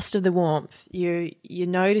the last of the warmth. You're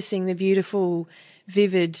noticing the beautiful,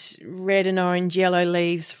 vivid red and orange, yellow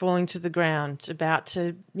leaves falling to the ground, about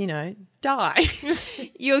to, you know, die.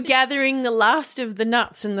 You're gathering the last of the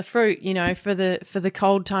nuts and the fruit, you know, for the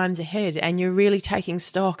cold times ahead, and you're really taking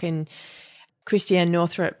stock. And Christiane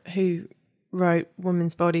Northrup, who wrote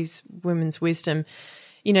Women's Bodies, Women's Wisdom,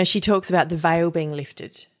 you know, she talks about the veil being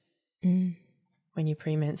lifted when you're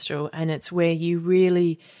premenstrual, and it's where you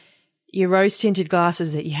really, your rose-tinted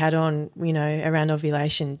glasses that you had on, you know, around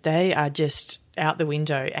ovulation, they are just out the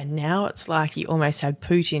window. And now it's like you almost have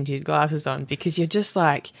poo-tinted glasses on, because you're just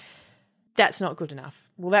like, that's not good enough.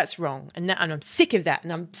 Well, that's wrong. And I'm sick of that,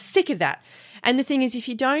 and I'm sick of that. And the thing is, if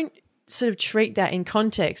you don't sort of treat that in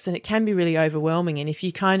context, then it can be really overwhelming. And if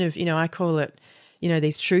you kind of, you know, I call it, you know,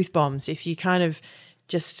 these truth bombs, if you kind of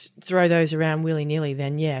just throw those around willy-nilly,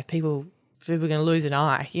 then, yeah, people are going to lose an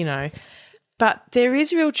eye, you know. But there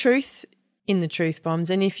is real truth in the truth bombs,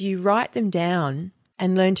 and if you write them down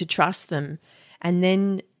and learn to trust them, and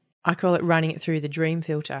then I call it running it through the dream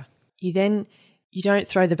filter, you don't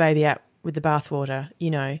throw the baby out with the bathwater,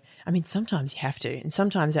 you know. I mean, sometimes you have to, and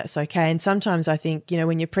sometimes that's okay. And sometimes I think, you know,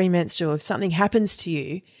 when you're premenstrual, if something happens to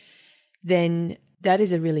you, then that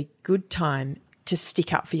is a really good time to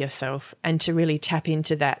stick up for yourself and to really tap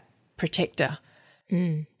into that protector,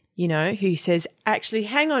 you know, who says, actually,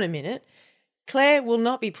 hang on a minute, Claire will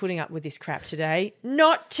not be putting up with this crap today.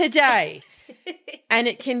 Not today. And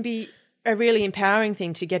it can be a really empowering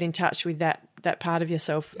thing to get in touch with that part of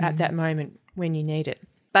yourself at that moment when you need it.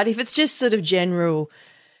 But if it's just sort of general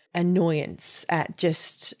annoyance at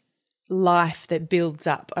just life that builds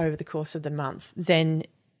up over the course of the month, then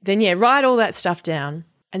yeah, write all that stuff down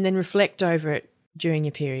and then reflect over it during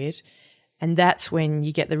your period. And that's when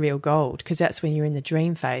you get the real gold, because that's when you're in the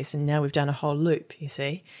dream phase. And now we've done a whole loop, you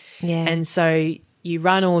see. Yeah. And so you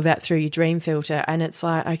run all of that through your dream filter, and it's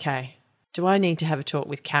like, okay, do I need to have a talk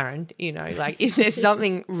with Karen? You know, like, is there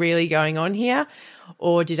something really going on here?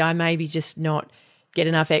 Or did I maybe just not get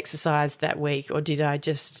enough exercise that week? Or did I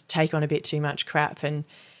just take on a bit too much crap? And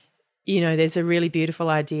there's a really beautiful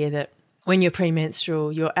idea that when you're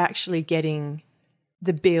premenstrual, you're actually getting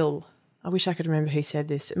the bill. I wish I could remember who said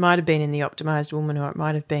this. It might have been in The Optimized Woman, or it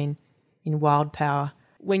might have been in Wild Power.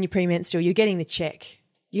 When you're premenstrual, you're getting the check.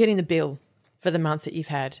 You're getting the bill for the month that you've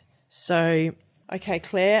had. So, okay,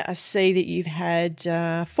 Claire, I see that you've had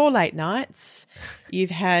 4 late nights.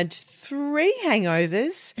 You've had 3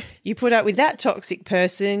 hangovers. You put up with that toxic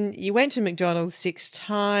person. You went to McDonald's 6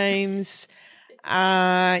 times.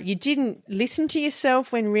 You didn't listen to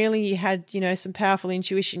yourself when really you had, some powerful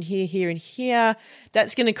intuition here, and here.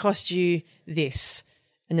 That's going to cost you this.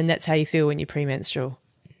 And then that's how you feel when you're premenstrual.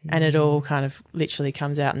 And it all kind of literally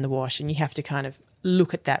comes out in the wash, and you have to kind of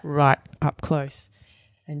look at that right up close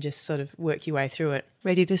and just sort of work your way through it,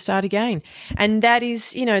 ready to start again. And that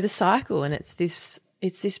is, the cycle, and it's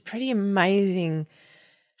this pretty amazing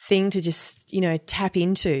thing to just, tap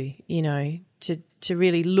into, to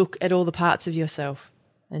really look at all the parts of yourself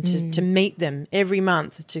and to meet them every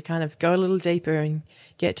month, to kind of go a little deeper and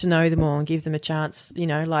get to know them all and give them a chance,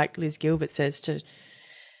 like Liz Gilbert says, to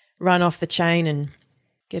run off the chain and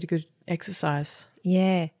get a good exercise.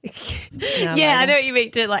 Yeah. I know what you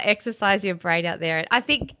mean, to like exercise your brain out there. And I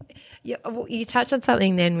think you touched on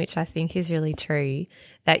something then which I think is really true,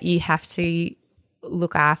 that you have to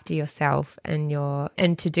look after yourself and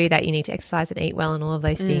to do that you need to exercise and eat well and all of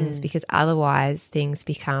those things, because otherwise things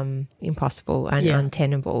become impossible and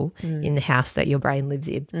untenable in the house that your brain lives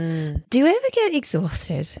in. Do you ever get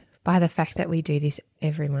exhausted by the fact that we do this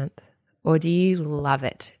every month, or do you love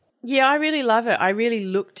it? Yeah, I really love it. I really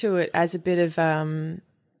look to it as a bit of, a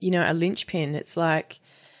linchpin. It's like,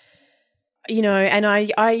 and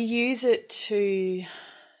I use it to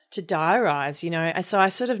diarise, so I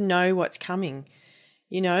sort of know what's coming,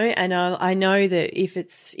 and I know that if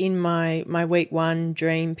it's in my week 1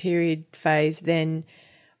 dream period phase, then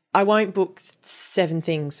I won't book 7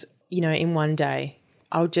 things, in one day.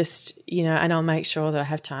 I'll just, and I'll make sure that I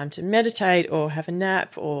have time to meditate or have a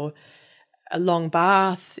nap or a long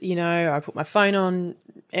bath, or I put my phone on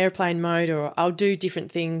airplane mode, or I'll do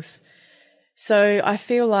different things. So I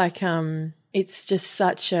feel like it's just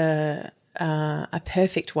such a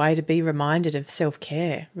perfect way to be reminded of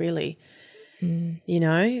self-care, really, and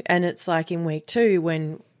it's like in week 2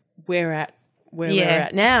 when we're at where we're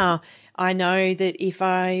at now, I know that if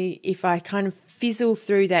I kind of fizzle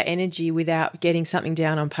through that energy without getting something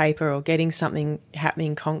down on paper or getting something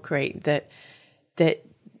happening concrete, that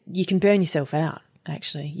you can burn yourself out.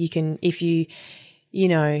 Actually, you can, if you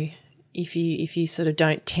sort of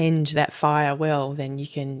don't tend that fire well, then you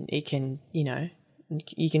can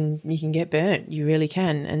get burnt. You really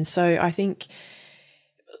can. And so I think,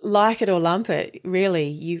 like it or lump it,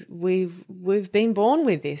 really, we've been born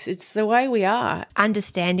with this. It's the way we are.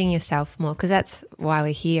 Understanding yourself more, because that's why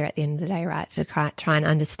we're here at the end of the day, right? To try and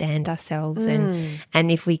understand ourselves,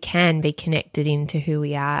 and if we can be connected into who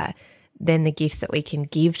we are, then the gifts that we can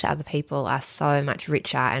give to other people are so much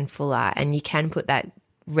richer and fuller. And you can put that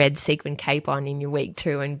red sequin cape on in your week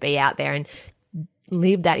 2 and be out there and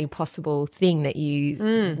live that impossible thing that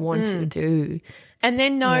you want to do. And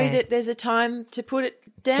then know that there's a time to put it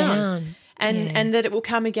down. And that it will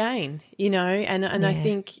come again, and I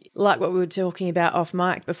think, like what we were talking about off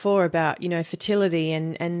mic before about, fertility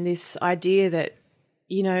and this idea that,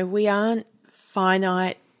 we aren't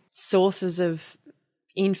finite sources of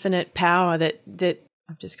infinite power, that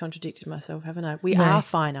I've just contradicted myself, haven't I? We are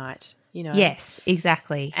finite, Yes,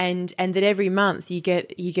 exactly. And that every month you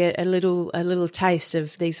get a little taste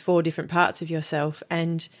of these 4 different parts of yourself,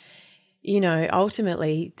 and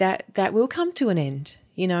ultimately that will come to an end.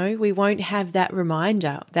 We won't have that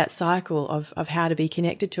reminder, that cycle of how to be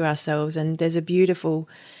connected to ourselves. And there's a beautiful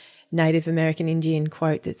Native American Indian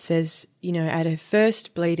quote that says, at her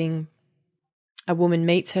first bleeding, a woman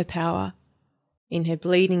meets her power. In her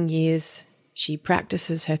bleeding years, she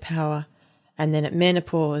practices her power, and then at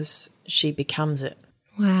menopause, she becomes it.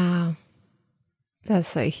 Wow. That's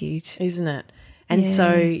so huge. Isn't it? And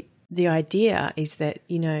so the idea is that,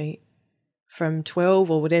 from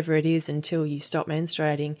 12 or whatever it is until you stop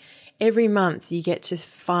menstruating, every month you get to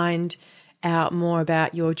find out more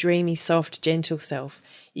about your dreamy, soft, gentle self.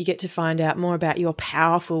 You get to find out more about your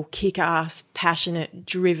powerful, kick-ass, passionate,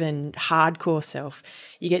 driven, hardcore self.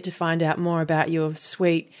 You get to find out more about your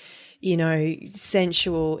sweet,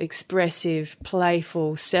 sensual, expressive,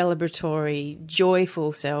 playful, celebratory,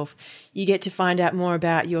 joyful self. You get to find out more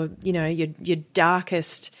about your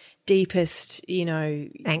darkest, deepest,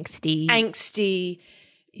 angsty,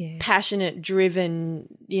 passionate,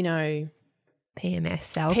 driven, PMS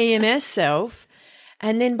self.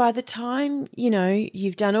 And then by the time, you know,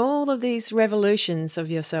 you've done all of these revolutions of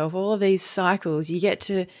yourself, all of these cycles, you get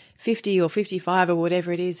to 50 or 55 or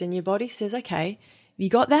whatever it is, and your body says, okay, you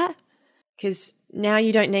got that? Because now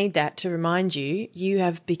you don't need that to remind you. You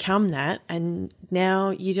have become that, and now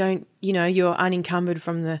you don't, you know, you're unencumbered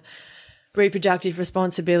from the reproductive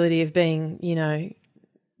responsibility of being, you know,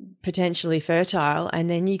 potentially fertile, and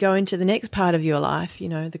then you go into the next part of your life, you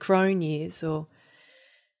know, the crone years or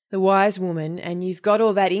the wise woman, and you've got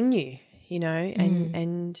all that in you, you know,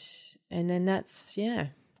 and then that's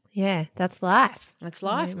that's life. That's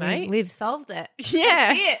life, mate. We've solved it. Yeah,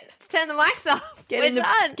 That's it. Let's turn the mics off. We're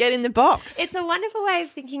done. Get in the box. It's a wonderful way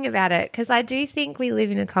of thinking about it, because I do think we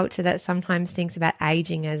live in a culture that sometimes thinks about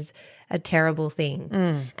aging as a terrible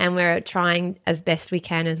thing, and we're trying as best we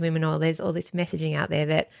can as women. Or there's all this messaging out there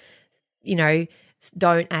that, you know,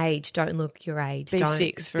 don't age, don't look your age, Be don't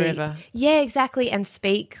 6 forever. Yeah, exactly, and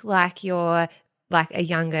speak like you're like a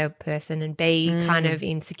younger person, and be kind of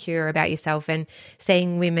insecure about yourself, and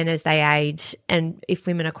seeing women as they age. And if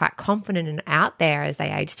women are quite confident and out there as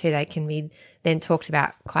they age too, they can be then talked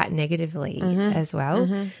about quite negatively as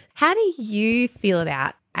well. How do you feel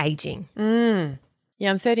about aging? Yeah,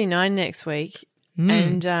 I'm 39 next week,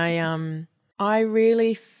 and I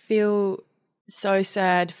really feel so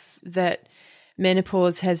sad that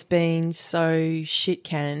menopause has been so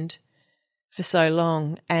shit-canned for so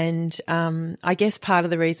long. And I guess part of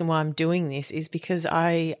the reason why I'm doing this is because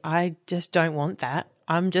I just don't want that.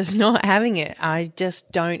 I'm just not having it. I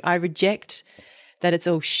just don't. I reject that it's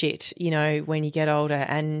all shit, you know, when you get older.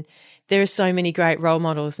 And there are so many great role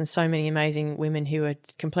models and so many amazing women who are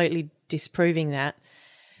completely disproving that.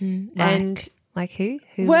 Like who?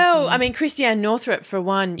 Well, I mean, Christiane Northrup, for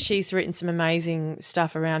one, she's written some amazing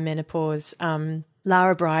stuff around menopause.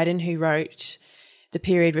 Lara Briden, who wrote The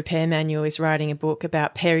Period Repair Manual, is writing a book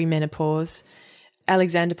about perimenopause.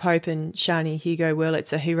 Alexander Pope and Shani Hugo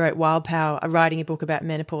Wurlitzer, who wrote Wild Power, are writing a book about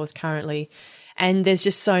menopause currently. And there's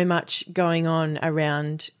just so much going on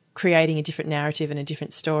around creating a different narrative and a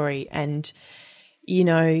different story. And, you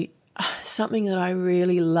know, something that I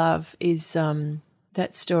really love is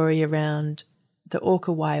that story around the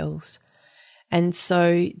orca whales. And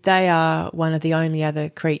so they are one of the only other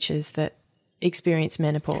creatures that experience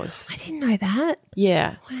menopause. I didn't know that.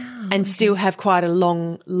 Yeah. Wow. And still have quite a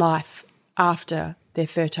long life after their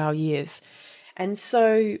fertile years. And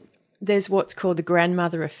so there's what's called the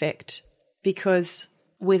grandmother effect, because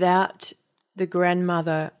without the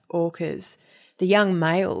grandmother orcas, the young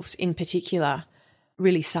males in particular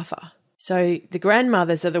really suffer. So the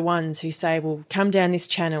grandmothers are the ones who say, well, come down this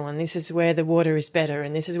channel and this is where the water is better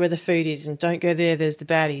and this is where the food is, and don't go there, there's the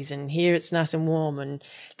baddies, and here it's nice and warm. And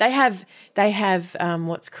they have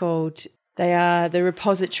what's called, they are the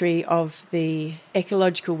repository of the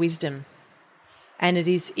ecological wisdom, and it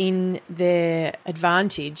is in their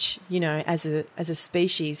advantage, you know, as a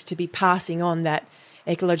species, to be passing on that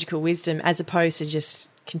ecological wisdom as opposed to just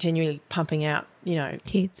continually pumping out, you know,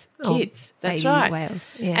 kids. That's right. Whales.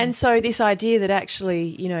 Yeah. And so this idea that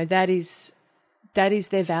actually, you know, that is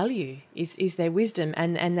their value, is their wisdom,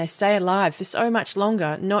 and they stay alive for so much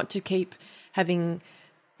longer, not to keep having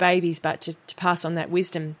babies, but to pass on that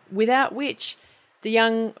wisdom, without which the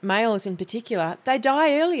young males in particular, they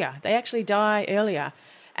die earlier. They actually die earlier.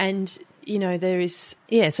 And, you know, there is,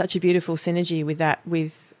 such a beautiful synergy with that,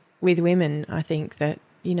 with women. I think that,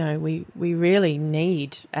 you know, we really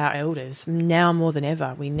need our elders now more than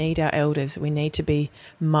ever. We need our elders. We need to be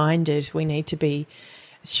minded. We need to be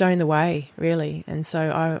shown the way, really. And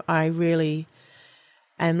so I really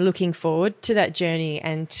am looking forward to that journey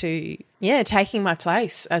and to, taking my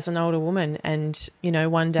place as an older woman. And, you know,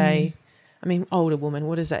 one day, I mean, older woman,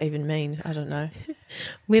 what does that even mean? I don't know.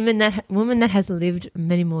 Woman that has lived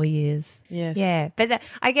many more years. Yes. Yeah. But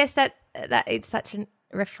I guess that it's such a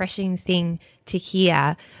refreshing thing to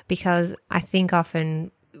hear, because I think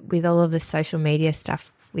often with all of the social media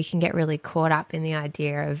stuff, we can get really caught up in the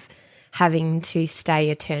idea of having to stay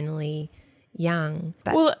eternally young.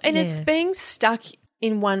 But, it's being stuck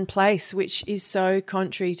in one place, which is so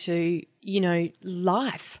contrary to, you know,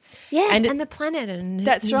 life. Yes, and the planet, and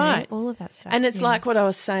that's right, all of that stuff. And it's like what I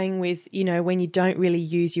was saying with, you know, when you don't really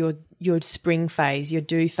use your spring phase, your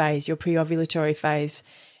dew phase, your pre-ovulatory phase,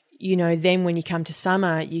 you know, then when you come to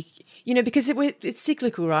summer, you know, because it's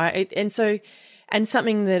cyclical, right? And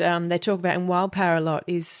something that they talk about in Wild Power a lot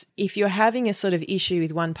is, if you're having a sort of issue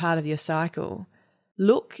with one part of your cycle,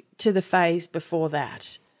 look to the phase before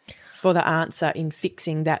that for the answer in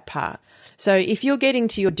fixing that part. So if you're getting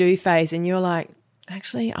to your dew phase and you're like,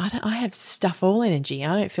 actually, I have stuff all energy.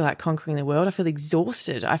 I don't feel like conquering the world. I feel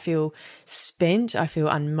exhausted. I feel spent. I feel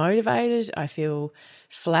unmotivated. I feel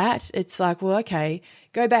flat. It's like, well, okay,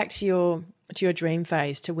 go back to your dream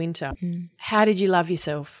phase, to winter. How did you love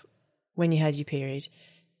yourself when you had your period?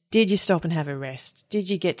 Did you stop and have a rest? Did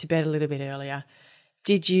you get to bed a little bit earlier?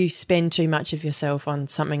 Did you spend too much of yourself on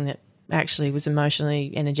something that actually was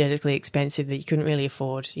emotionally, energetically expensive that you couldn't really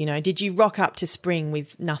afford? You know, did you rock up to spring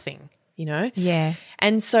with nothing, you know? Yeah.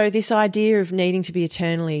 And so this idea of needing to be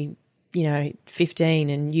eternally, 15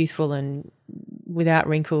 and youthful and without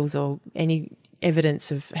wrinkles or any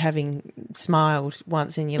evidence of having smiled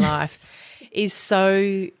once in your life is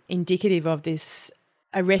so indicative of this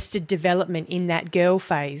arrested development in that girl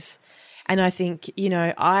phase. And I think,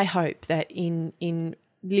 I hope that in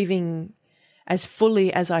living as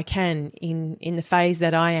fully as I can in the phase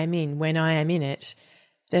that I am in, when I am in it,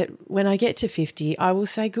 that when I get to 50, I will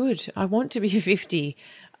say, good, I want to be 50.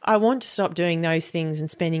 I want to stop doing those things and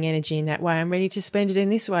spending energy in that way. I'm ready to spend it in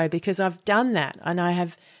this way because I've done that and I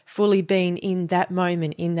have fully been in that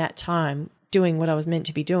moment, in that time, doing what I was meant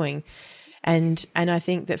to be doing. And I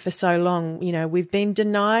think that for so long, we've been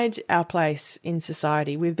denied our place in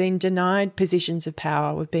society. We've been denied positions of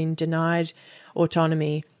power. We've been denied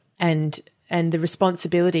autonomy and the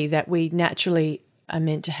responsibility that we naturally are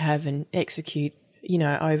meant to have and execute,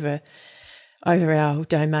 over our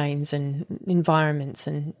domains and environments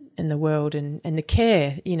and the world and the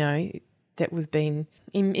care, that we've been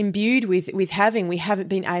imbued with having, we haven't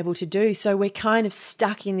been able to do. So we're kind of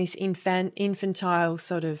stuck in this infantile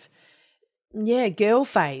sort of, girl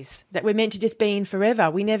phase that we're meant to just be in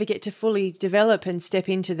forever. We never get to fully develop and step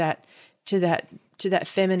into that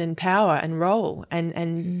feminine power and role.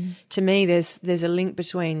 And to me, there's a link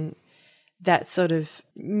between that sort of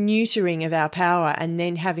neutering of our power and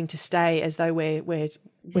then having to stay as though we're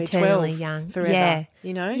eternally 12 young forever.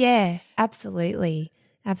 Yeah. Yeah, absolutely.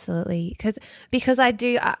 Because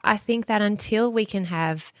I think that until we can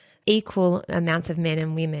have equal amounts of men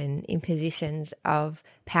and women in positions of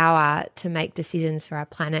power to make decisions for our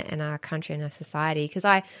planet and our country and our society, because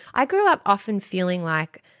I grew up often feeling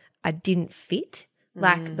like I didn't fit,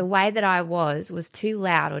 like the way that I was too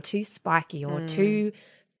loud or too spiky or too,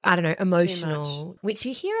 I don't know, emotional, which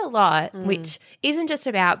you hear a lot, which isn't just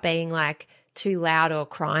about being like too loud or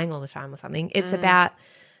crying all the time or something. It's about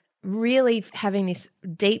really having this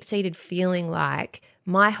deep-seated feeling like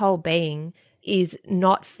my whole being is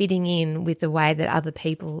not fitting in with the way that other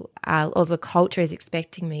people or the culture is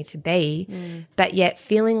expecting me to be, but yet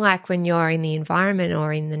feeling like when you're in the environment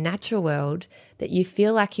or in the natural world that you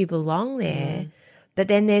feel like you belong there. But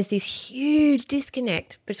then there's this huge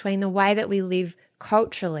disconnect between the way that we live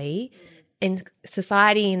culturally in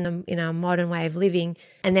society, in our modern way of living,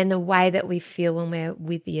 and then the way that we feel when we're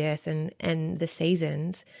with the earth and the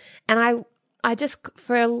seasons. And I just,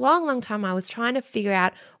 for a long, long time, I was trying to figure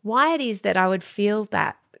out why it is that I would feel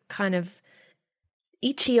that kind of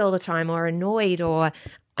itchy all the time or annoyed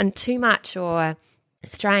and too much or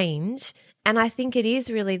strange. And I think it is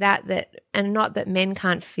really that, and not that men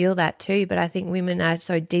can't feel that too, but I think women are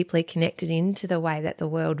so deeply connected into the way that the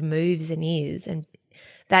world moves and is, and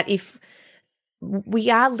that if we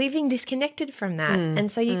are living disconnected from that. And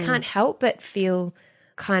so you can't help but feel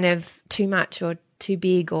kind of too much or too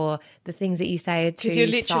big, or the things that you say are too soft. Because you're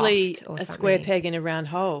literally or a square peg in a round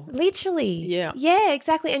hole. Literally. Yeah. Yeah,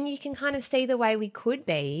 exactly. And you can kind of see the way we could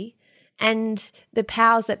be, and the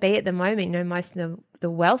powers that be at the moment. Most of the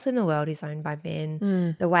wealth in the world is owned by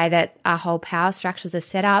men. The way that our whole power structures are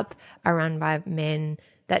set up are run by men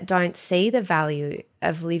that don't see the value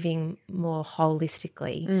of living more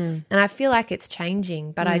holistically. And I feel like it's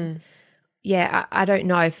changing, but I don't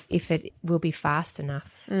know if it will be fast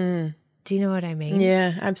enough. Do you know what I mean?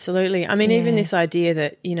 Yeah, absolutely. I mean, even this idea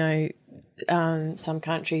that, some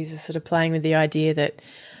countries are sort of playing with the idea that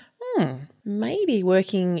maybe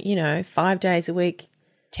working, 5 days a week,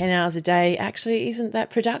 10 hours a day actually isn't that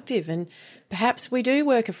productive. And perhaps we do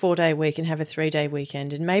work a 4-day week and have a 3-day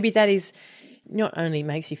weekend. And maybe that is not only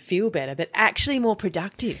makes you feel better, but actually more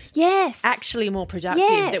productive. Yes. Actually more productive.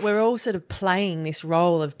 Yes. That we're all sort of playing this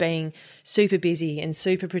role of being super busy and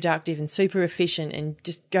super productive and super efficient and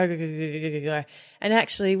just go. And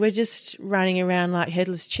actually we're just running around like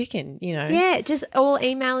headless chicken, Yeah, just all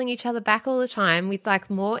emailing each other back all the time with like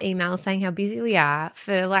more emails saying how busy we are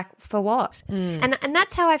for what? And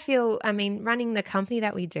that's how I feel, running the company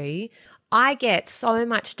that we do. I get so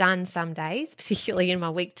much done some days, particularly in my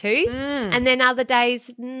week 2, and then other days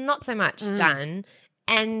not so much done.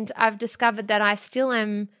 And I've discovered that I still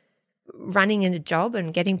am running in a job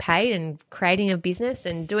and getting paid and creating a business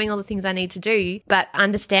and doing all the things I need to do. But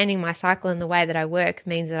understanding my cycle and the way that I work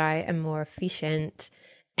means that I am more efficient.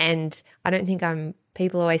 And I don't think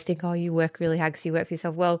people always think, oh, you work really hard because you work for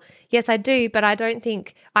yourself. Well, yes, I do, but I don't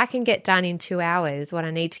think I can get done in 2 hours what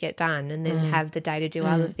I need to get done and then have the day to do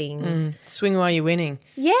other things. Swing while you're winning.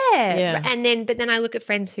 Yeah. But then I look at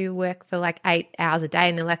friends who work for like 8 hours a day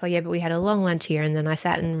and they're like, oh, yeah, but we had a long lunch here. And then I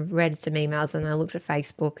sat and read some emails and I looked at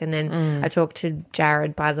Facebook and then I talked to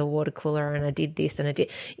Jared by the water cooler and I did this and I did,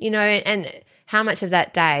 and how much of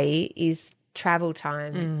that day is travel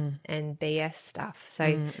time and BS stuff. So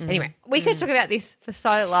anyway, we could talk about this for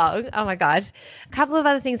so long. Oh my God. A couple of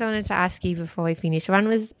other things I wanted to ask you before we finish. One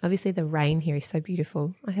was obviously the rain here is so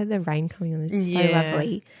beautiful. I heard the rain coming on. It's so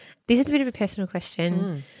lovely. This is a bit of a personal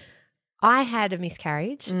question. I had a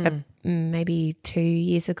miscarriage maybe 2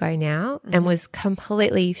 years ago now and was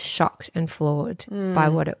completely shocked and floored by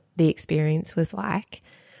what the experience was like.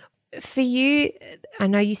 For you, I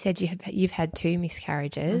know you said you've had 2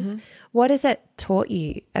 miscarriages. What has it taught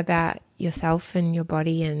you about yourself and your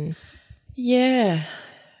body? And yeah,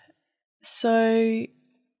 so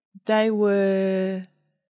they were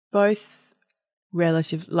both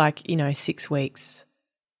relative, 6 weeks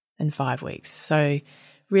and 5 weeks. So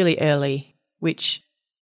really early, which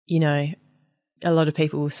a lot of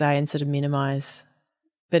people will say and sort of minimise.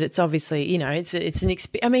 But it's obviously, it's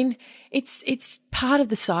part of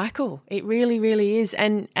the cycle. It really, really is.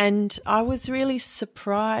 And I was really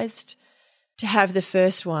surprised to have the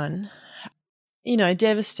first one,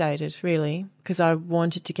 devastated really, because I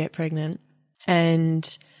wanted to get pregnant.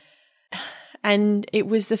 And it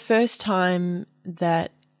was the first time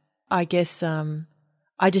that I guess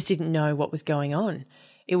I just didn't know what was going on.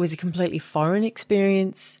 It was a completely foreign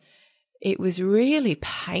experience. It was really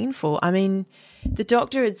painful. I mean, the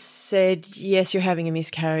doctor had said, yes, you're having a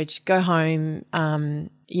miscarriage, go home,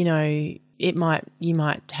 you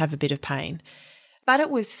might have a bit of pain. But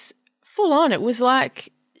it was full on. It was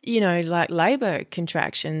like labour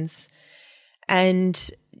contractions.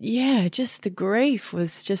 And, yeah, just the grief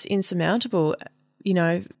was just insurmountable,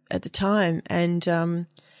 at the time. And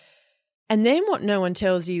then what no one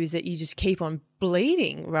tells you is that you just keep on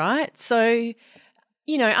bleeding, right? So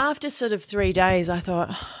after sort of 3 days, I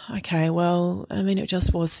thought, okay, well, I mean, it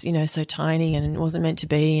just was, so tiny and it wasn't meant to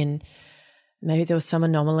be, and maybe there was some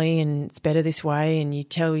anomaly and it's better this way, and you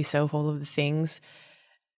tell yourself all of the things.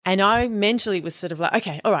 And I mentally was sort of like,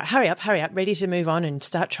 okay, all right, hurry up, ready to move on and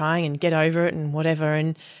start trying and get over it and whatever.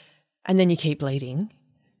 And then you keep bleeding,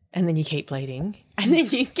 and then you keep bleeding, and then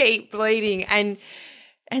you keep bleeding. And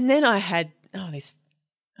then I had, this,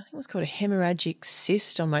 I think it was called a hemorrhagic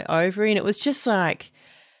cyst on my ovary, and it was just like,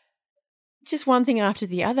 just one thing after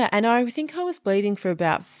the other. And I think I was bleeding for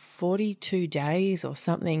about 42 days or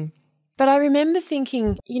something. But I remember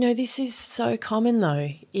thinking, this is so common though.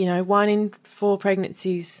 1 in 4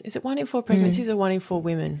 pregnancies. Is it 1 in 4 pregnancies or 1 in 4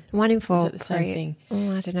 women? 1 in 4. Is it the same thing?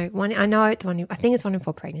 Oh, I don't know. I know it's I think it's 1 in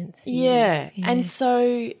 4 pregnancies. Yeah. And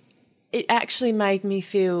so it actually made me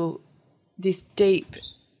feel this deep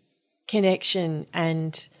connection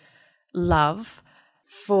and love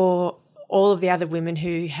for all of the other women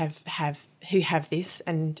who have this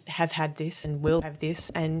and have had this and will have this,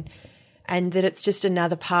 and that it's just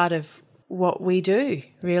another part of what we do,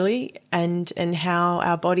 really, and how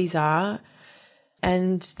our bodies are,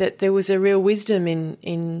 and that there was a real wisdom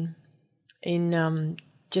in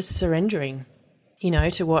just surrendering,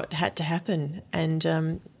 to what had to happen. And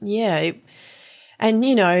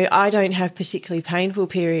I don't have particularly painful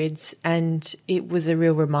periods, and it was a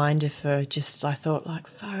real reminder for just, I thought, like,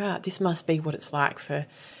 far out, this must be what it's like for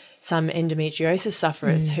some endometriosis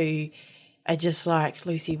sufferers who are just like,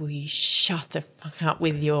 Lucy, will you shut the fuck up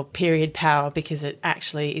with your period power, because it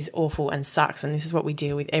actually is awful and sucks, and this is what we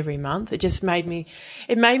deal with every month. It made me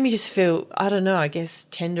just feel, I don't know, I guess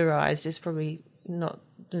tenderized is probably not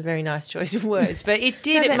a very nice choice of words, but it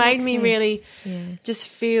did. It made me really just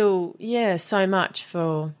feel, so much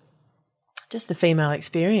for just the female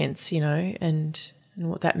experience, and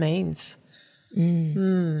what that means.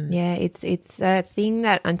 Yeah, it's a thing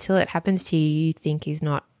that until it happens to you, you think you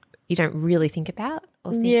don't really think about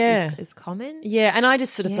or think is common. Yeah, and I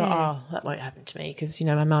just sort of thought, oh, that won't happen to me because,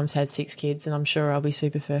 my mum's had 6 kids and I'm sure I'll be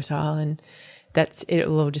super fertile and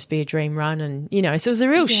it'll all just be a dream run, and so it was a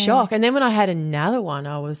real shock. And then when I had another one,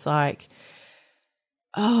 I was like,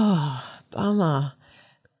 oh, bummer.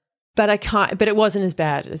 But it wasn't as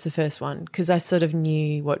bad as the first one because I sort of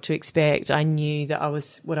knew what to expect. I knew that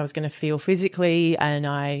what I was going to feel physically, and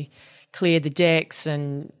I cleared the decks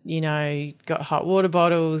and, got hot water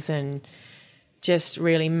bottles and just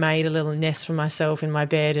really made a little nest for myself in my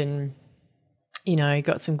bed and you know,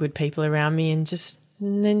 got some good people around me and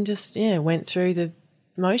then went through the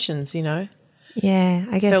motions, you know. Yeah,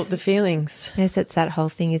 I guess. Felt the feelings. Yes, it's that whole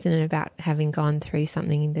thing, isn't it, about having gone through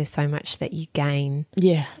something, there's so much that you gain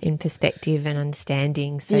in perspective and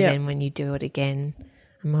understanding. So then when you do it again,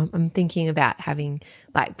 I'm thinking about having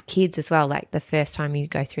like kids as well, like the first time you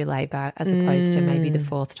go through labour as opposed to maybe the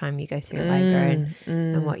fourth time you go through labour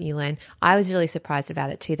and what you learn. I was really surprised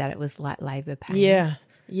about it too, that it was like labour pains. Yeah.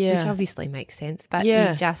 Which obviously makes sense. But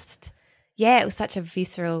you just, it was such a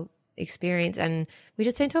visceral experience and we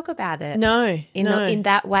just don't talk about it. In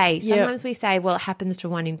that way. Sometimes we say, well, it happens to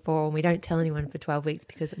 1 in 4 and we don't tell anyone for 12 weeks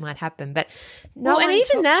because it might happen. But and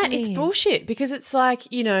even that, it's bullshit because it's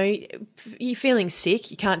like, you know, you're feeling sick,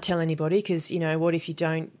 you can't tell anybody because, you know, what if you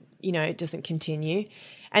don't, you know, it doesn't continue.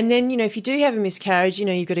 And then, you know, if you do have a miscarriage, you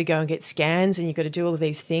know, you've got to go and get scans and you've got to do all of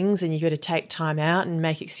these things and you've got to take time out and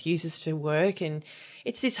make excuses to work. And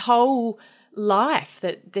it's this whole life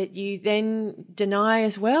that you then deny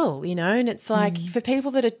as well, you know. And it's like for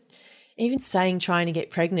people that are even saying trying to get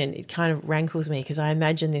pregnant, it kind of rankles me because I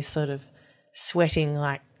imagine this sort of sweating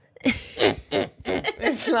like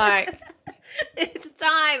it's like it's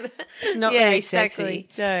time. It's not very sexy.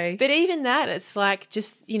 No. But even that, it's like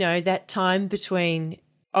just, you know, that time between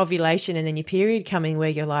ovulation and then your period coming where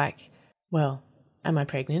you're like, well, am I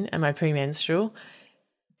pregnant? Am I premenstrual?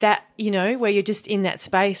 That, you know, where you're just in that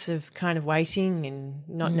space of kind of waiting and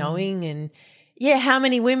not knowing. And, how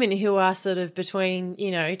many women who are sort of between, you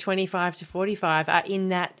know, 25 to 45 are in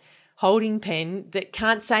that holding pen that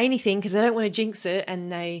can't say anything because they don't want to jinx it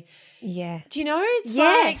and they – do you know? It's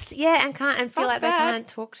and feel like they can't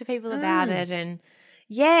talk to people about it and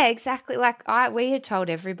exactly. Like we had told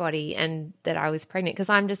everybody and that I was pregnant because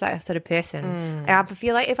I'm just that sort of person. I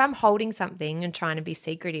feel like if I'm holding something and trying to be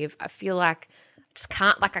secretive, I feel like – just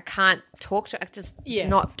can't, like I can't talk to, I just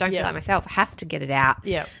don't feel like myself. I have to get it out.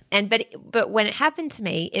 Yeah. And but when it happened to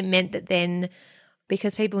me, it meant that then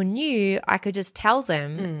because people knew, I could just tell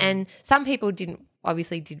them, and some people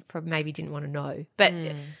maybe didn't want to know, but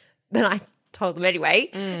then I told them anyway.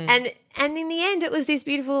 And in the end, it was this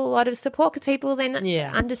beautiful lot of support because people then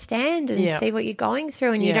understand and see what you're going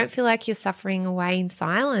through, and you don't feel like you're suffering away in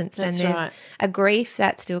silence. That's and there's a grief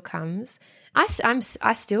that still comes. I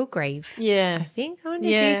still grieve. Yeah. I think. I wonder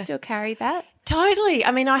if you still carry that. Totally.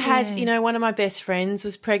 I mean, I had, you know, one of my best friends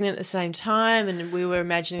was pregnant at the same time and we were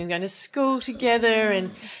imagining going to school together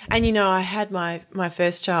and you know, I had my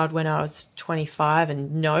first child when I was 25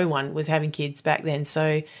 and no one was having kids back then.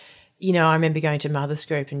 So, you know, I remember going to mother's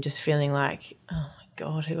group and just feeling like, oh my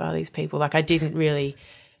God, who are these people? Like I didn't really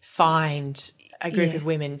find a group of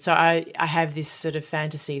women. So I have this sort of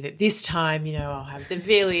fantasy that this time, you know, I'll have the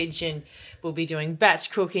village and we'll be doing batch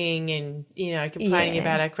cooking and, you know, complaining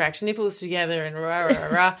about our cracked nipples together and rah, rah,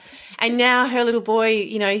 rah. And now her little boy,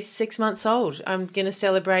 you know, he's 6 months old. I'm going to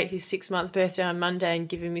celebrate his 6-month birthday on Monday and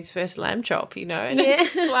give him his first lamb chop, you know. And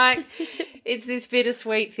it's like, it's this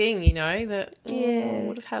bittersweet thing, you know, that I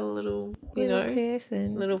would have had a little,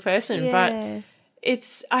 little person. But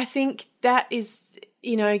I think that is,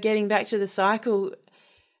 you know, getting back to the cycle,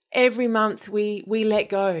 every month we let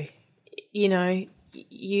go, you know,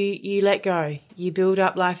 you let go, you build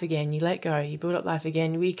up life again, you let go, you build up life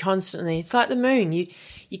again. We constantly, it's like the moon, you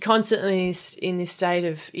constantly in this state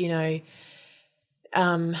of, you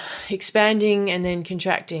know, expanding and then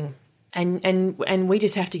contracting. And we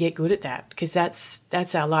just have to get good at that because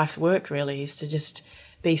that's our life's work really, is to just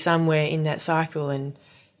be somewhere in that cycle and,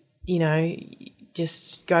 you know,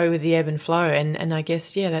 just go with the ebb and flow. And I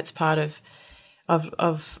guess, that's part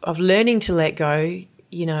of learning to let go,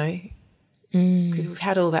 you know, because we've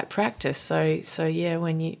had all that practice. So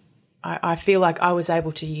when I feel like I was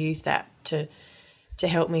able to use that to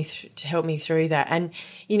help me through that. And,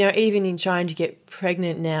 you know, even in trying to get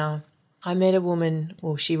pregnant now, I met a woman,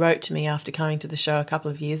 well, she wrote to me after coming to the show a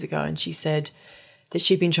couple of years ago, and she said that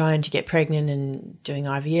she'd been trying to get pregnant and doing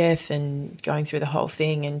IVF and going through the whole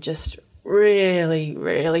thing and just really,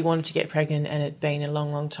 really wanted to get pregnant, and it'd been a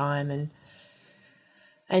long, long time.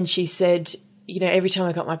 And she said, you know, every time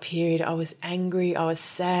I got my period, I was angry, I was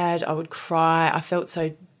sad, I would cry. I felt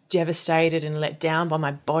so devastated and let down by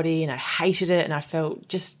my body, and I hated it, and I felt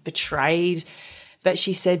just betrayed. But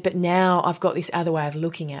she said, but now I've got this other way of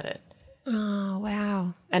looking at it. Oh,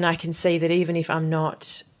 wow. And I can see that even if I'm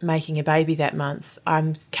not making a baby that month,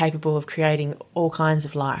 I'm capable of creating all kinds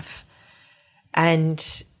of life.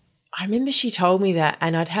 And I remember she told me that,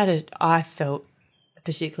 and I felt a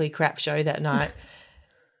particularly crap show that night.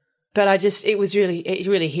 But it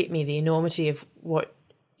really hit me, the enormity of what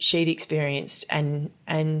she'd experienced and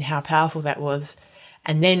how powerful that was.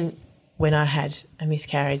 And then when I had a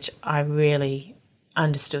miscarriage, I really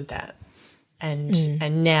understood that.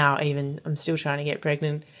 And now even I'm still trying to get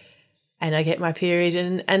pregnant and I get my period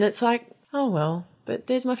and it's like, oh, well, but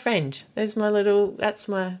there's my friend. There's my little, that's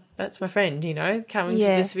my friend, you know, coming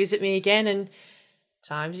to just visit me again, and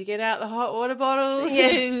time to get out the hot water bottles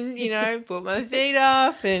and, you know, put my feet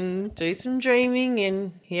up and do some dreaming,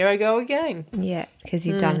 and here I go again. Yeah, because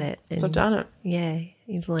you've done it. So I've done it. Yeah,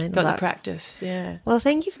 you've learned Got a lot. the practice, yeah. Well,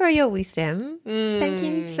 thank you for your wisdom. Thank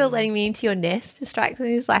you for letting me into your nest. It strikes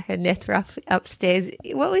me as like a nest upstairs.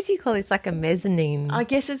 What would you call it? It's like a mezzanine. I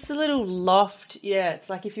guess it's a little loft. Yeah, it's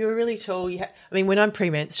like if you were really tall. I mean, when I'm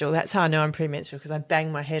premenstrual, that's how I know I'm premenstrual, because I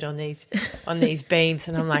bang my head on these beams,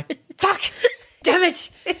 and I'm like, fuck, damn it.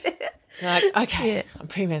 Like, okay, I'm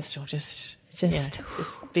premenstrual. Just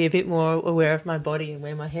be a bit more aware of my body and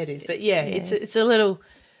where my head is. But it's a little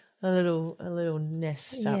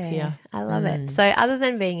nest up here. I love it. So other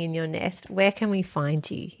than being in your nest, where can we find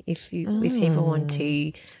you if people want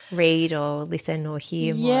to read or listen or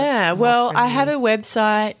hear more? Yeah, more I have a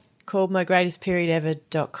website called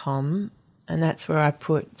mygreatestperiodever.com, and that's where I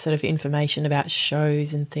put sort of information about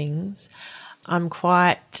shows and things. I'm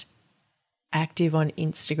quite active on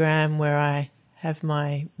Instagram, where I have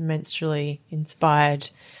my menstrually inspired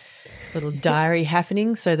little diary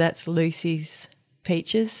happening. So that's Lucy's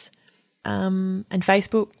Peaches. And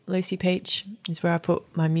Facebook, Lucy Peach, is where I put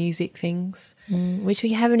my music things. Which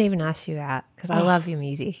we haven't even asked you about, because I love your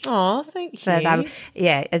music. Oh, thank you. But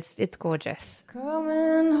it's gorgeous.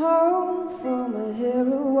 Coming home from a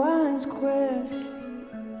heroine's quest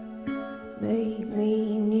made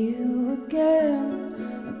me new again.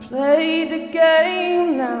 I played the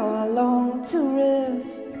game, now I long to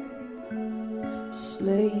rest.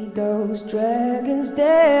 Slayed those dragons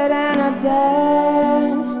dead, and I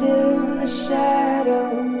danced in the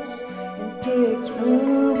shadows and picked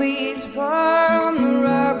rubies from the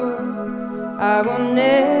rubble. I will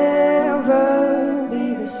never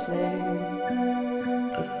be the same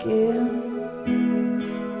again.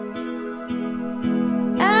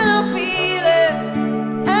 And I feel it,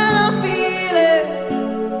 and I feel it,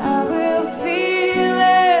 I will feel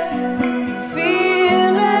it,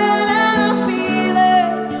 feel it, and I feel it,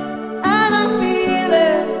 and I feel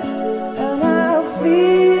it, and I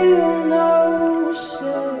feel no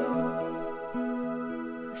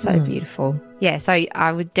shame. So beautiful. Yeah, so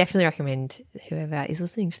I would definitely recommend whoever is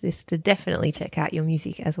listening to this to definitely check out your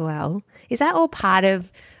music as well. Is that all part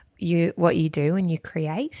of what you do when you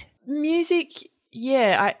create? Music,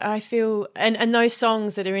 yeah, I feel, and those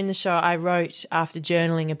songs that are in the show I wrote after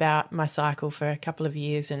journaling about my cycle for a couple of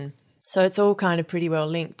years, and so it's all kind of pretty well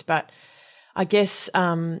linked. But I guess,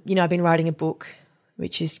 I've been writing a book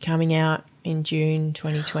which is coming out in June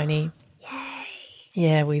 2020. Yay!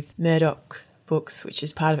 Yeah, with Murdoch Books, which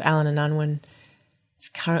is part of Allen and Unwin. It's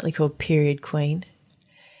currently called Period Queen.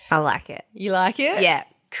 I like it. You like it? Yeah.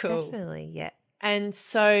 Cool. Definitely, yeah. And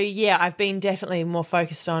so, I've been definitely more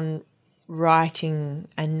focused on writing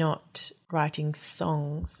and not writing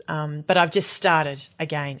songs. But I've just started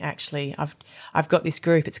again, actually. I've got this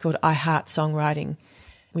group. It's called I Heart Songwriting,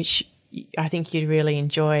 which I think you'd really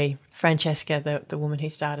enjoy. Francesca, the woman who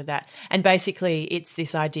started that. And basically it's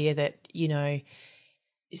this idea that,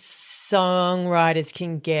 songwriters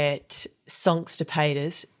can get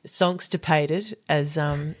songstipated, as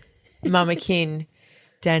Mama Kin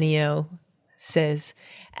Danielle says,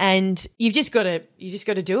 and you've just got to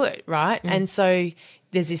do it, right? And so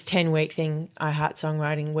there's this 10-week thing, I Heart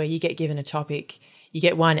Songwriting, where you get given a topic, you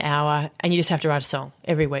get 1 hour, and you just have to write a song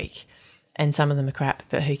every week. And some of them are crap,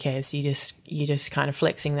 but who cares? You're just kind of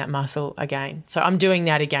flexing that muscle again. So I'm doing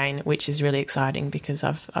that again, which is really exciting because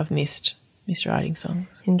I've missed writing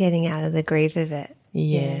songs and getting out of the groove of it.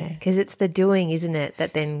 Yeah, because it's the doing, isn't it,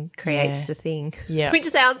 that then creates the thing. Yeah, which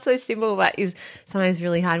sounds so simple, but is sometimes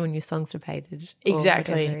really hard when your songs are painted.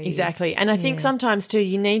 Exactly. And I think sometimes too,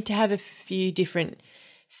 you need to have a few different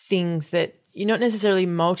things that you're not necessarily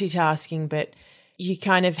multitasking, but you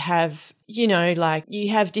kind of have, like you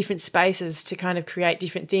have different spaces to kind of create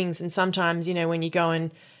different things. And sometimes, when you go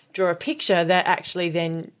and draw a picture, that actually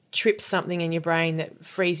then trips something in your brain that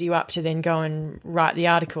frees you up to then go and write the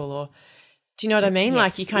article. Or do you know what I mean? Yes.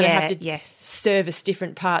 Like you kind of have to service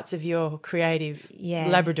different parts of your creative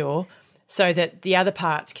Labrador so that the other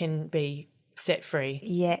parts can be set free.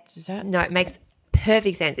 Yeah. No, it makes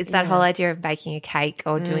perfect sense. It's that whole idea of baking a cake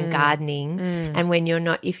or doing gardening. And when you're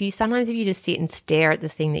not, if you just sit and stare at the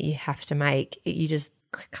thing that you have to make, you just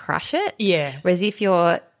crush it. Yeah. Whereas if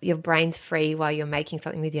your brain's free while you're making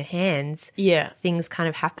something with your hands, things kind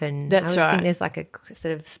of happen. That's right. I think there's like a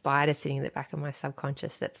sort of spider sitting in the back of my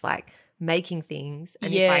subconscious that's like making things.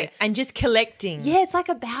 And and just collecting. it's like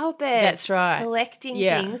a bowerbird. That's right. Collecting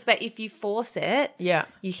Yeah. things, but if you force it,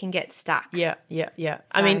 you can get stuck. Yeah. I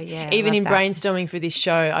So, mean, yeah, even love in that. brainstorming for this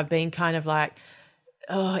show, I've been kind of like,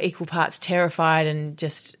 equal parts terrified and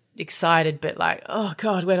just excited, but like, oh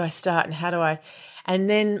God, where do I start and how do I? And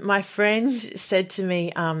then my friend said to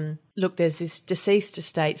me, look, there's this deceased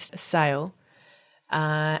estates sale,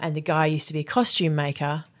 and the guy used to be a costume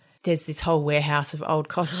maker. There's this whole warehouse of old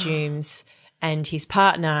costumes. And his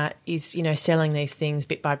partner is, selling these things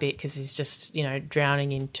bit by bit because he's just,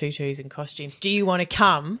 drowning in tutus and costumes. Do you want to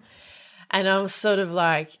come? And I was sort of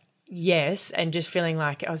like, yes, and just feeling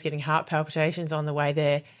like I was getting heart palpitations on the way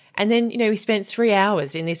there. And then, we spent 3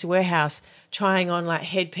 hours in this warehouse trying on like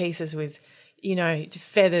headpieces with,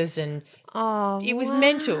 feathers, and it was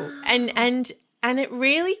mental. And it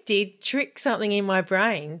really did trick something in my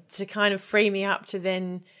brain to kind of free me up to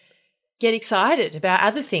then get excited about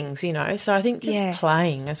other things, So I think just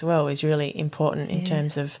playing as well is really important in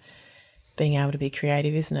terms of being able to be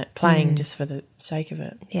creative, isn't it? Playing just for the sake of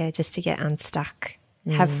it. Yeah, just to get unstuck.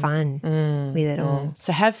 Have fun with it all.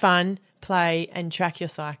 So have fun, play, and track your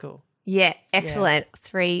cycle. Yeah, excellent.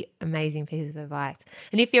 3 amazing pieces of advice.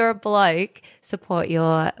 And if you're a bloke, support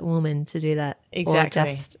your woman to do that. Exactly.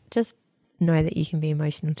 Or just know that you can be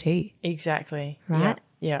emotional too. Exactly. Right?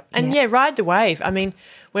 Yeah. And ride the wave. I mean,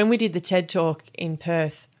 when we did the TED Talk in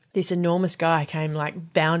Perth, this enormous guy came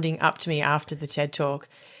like bounding up to me after the TED Talk,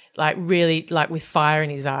 like really like with fire in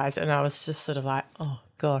his eyes. And I was just sort of like, oh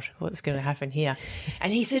God, what's going to happen here?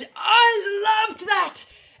 And he said, I loved that.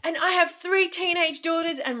 And I have 3 teenage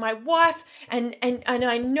daughters and my wife, and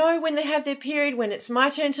I know when they have their period, when it's my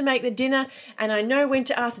turn to make the dinner, and I know when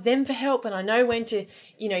to ask them for help, and I know when to,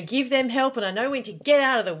 give them help, and I know when to get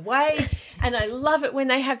out of the way. And I love it when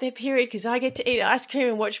they have their period because I get to eat ice cream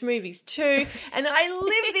and watch movies too. And I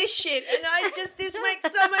live this shit, and this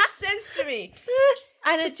makes so much sense to me.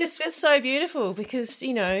 And it just was so beautiful because,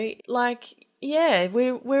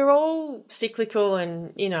 we're all cyclical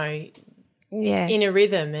and, in a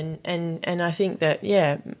rhythm, and I think that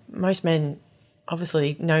most men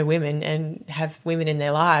obviously know women and have women in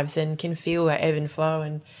their lives and can feel that ebb and flow,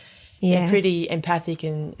 and they're pretty empathic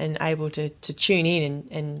and able to tune in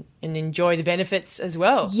and enjoy the benefits as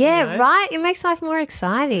well. Right. It makes life more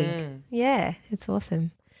exciting. Yeah, it's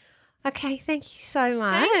awesome. Okay, thank you so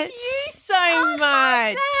much. Thank you so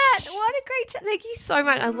much. Matt, what a great chat. Thank you so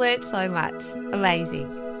much. I learned so much. Amazing.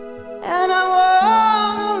 And I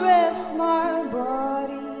wanna rest my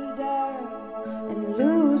body down and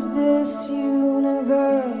lose this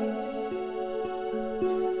universe.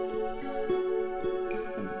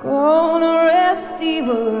 I'm gonna rest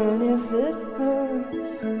even if it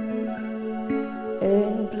hurts,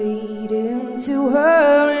 and bleed into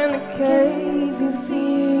her in a cave you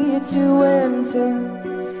fear to enter.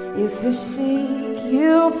 If you seek,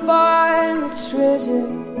 you'll find the treasure.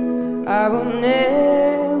 I will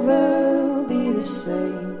never be the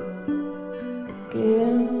same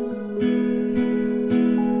again.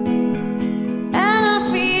 And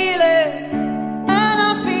I feel it, and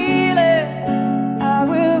I feel it, I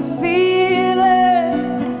will feel it,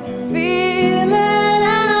 feel it,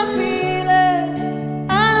 and I feel it,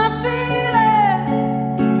 and I feel it.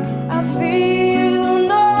 I feel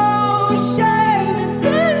no shame, it's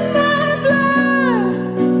in my blood,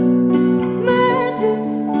 magic.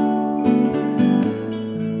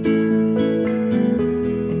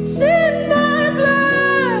 It's in my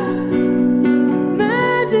blood,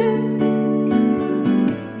 magic.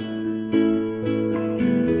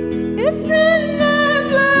 It's in my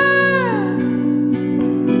blood.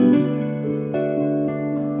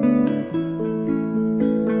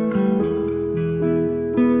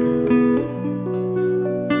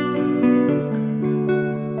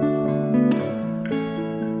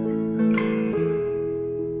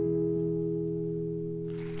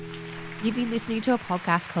 You've been listening to a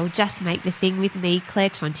podcast called Just Make the Thing with me, Claire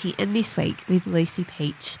Tonti, and this week with Lucy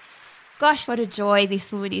Peach. Gosh, what a joy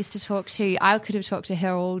this woman is to talk to. I could have talked to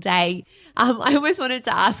her all day. I almost wanted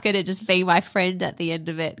to ask her to just be my friend at the end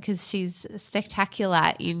of it because she's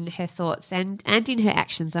spectacular in her thoughts and in her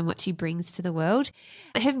actions and what she brings to the world.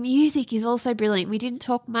 Her music is also brilliant. We didn't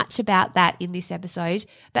talk much about that in this episode,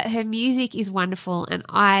 but her music is wonderful and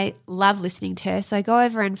I love listening to her. So go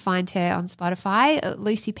over and find her on Spotify,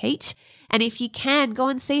 Lucy Peach. And if you can, go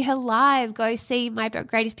and see her live. Go see My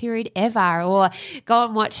Greatest Period Ever or go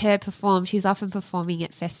and watch her perform. She's often performing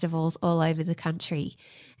at festivals all over the country.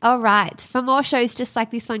 All right. For more shows just like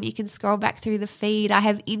this one, you can scroll back through the feed. I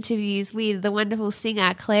have interviews with the wonderful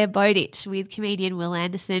singer Claire Bowditch, with comedian Will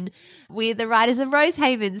Anderson, with the writers of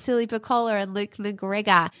Rosehaven, Silly Piccola and Luke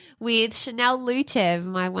McGregor, with Chanel Lutev,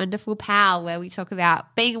 my wonderful pal, where we talk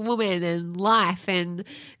about being a woman and life and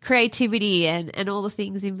creativity and all the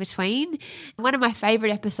things in between. One of my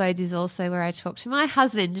favourite episodes is also where I talk to my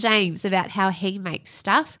husband, James, about how he makes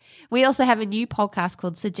stuff. We also have a new podcast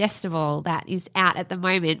called Suggestible that is out at the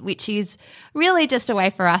moment, which is really just a way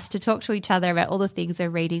for us to talk to each other about all the things we're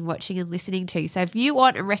reading, watching and listening to. So if you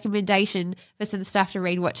want a recommendation for some stuff to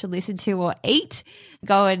read, watch and listen to or eat,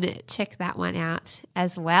 go and check that one out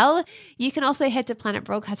as well. You can also head to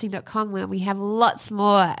planetbroadcasting.com where we have lots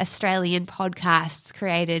more Australian podcasts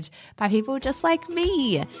created by people just like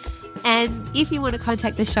me. And if you want to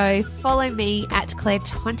contact the show, follow me at Claire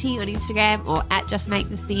Tonti on Instagram or at Just Make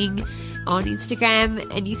the Thing on Instagram.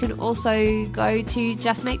 And you can also go to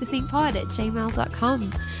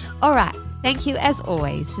justmakethethingpod@gmail.com. All right. Thank you, as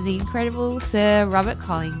always, to the incredible Sir Robert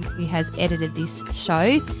Collins, who has edited this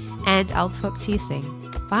show. And I'll talk to you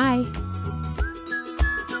soon. Bye.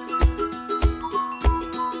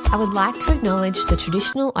 I would like to acknowledge the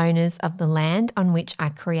traditional owners of the land on which I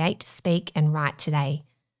create, speak and write today,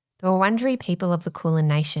 the Wurundjeri people of the Kulin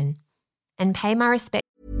Nation, and pay my respect.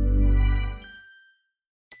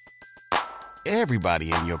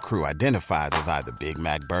 Everybody in your crew identifies as either Big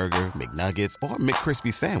Mac Burger, McNuggets, or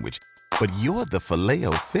McCrispy Sandwich. But you're the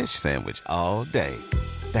Filet-O-Fish Sandwich all day.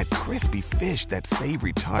 That crispy fish, that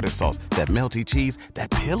savory tartar sauce, that melty cheese,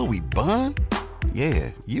 that pillowy bun.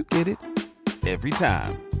 Yeah, you get it. Every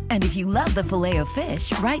time. And if you love the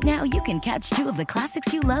Filet-O-Fish, right now you can catch 2 of the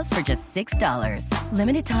classics you love for just $6.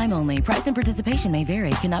 Limited time only. Price and participation may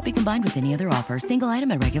vary. Cannot be combined with any other offer. Single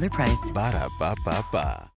item at regular price.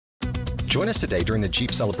 Ba-da-ba-ba-ba. Join us today during the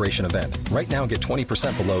Jeep Celebration event. Right now, get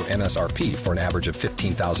 20% below MSRP for an average of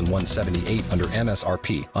 $15,178 under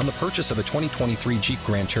MSRP on the purchase of a 2023 Jeep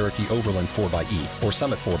Grand Cherokee Overland 4xE or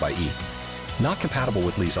Summit 4xE. Not compatible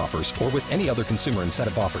with lease offers or with any other consumer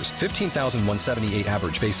incentive offers. $15,178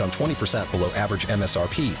 average based on 20% below average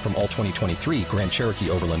MSRP from all 2023 Grand Cherokee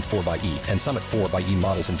Overland 4xE and Summit 4xE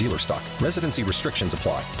models in dealer stock. Residency restrictions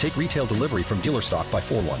apply. Take retail delivery from dealer stock by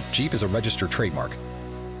 4/1. Jeep is a registered trademark.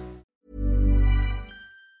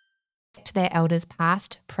 To their elders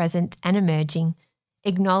past, present and emerging,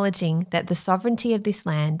 acknowledging that the sovereignty of this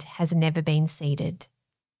land has never been ceded.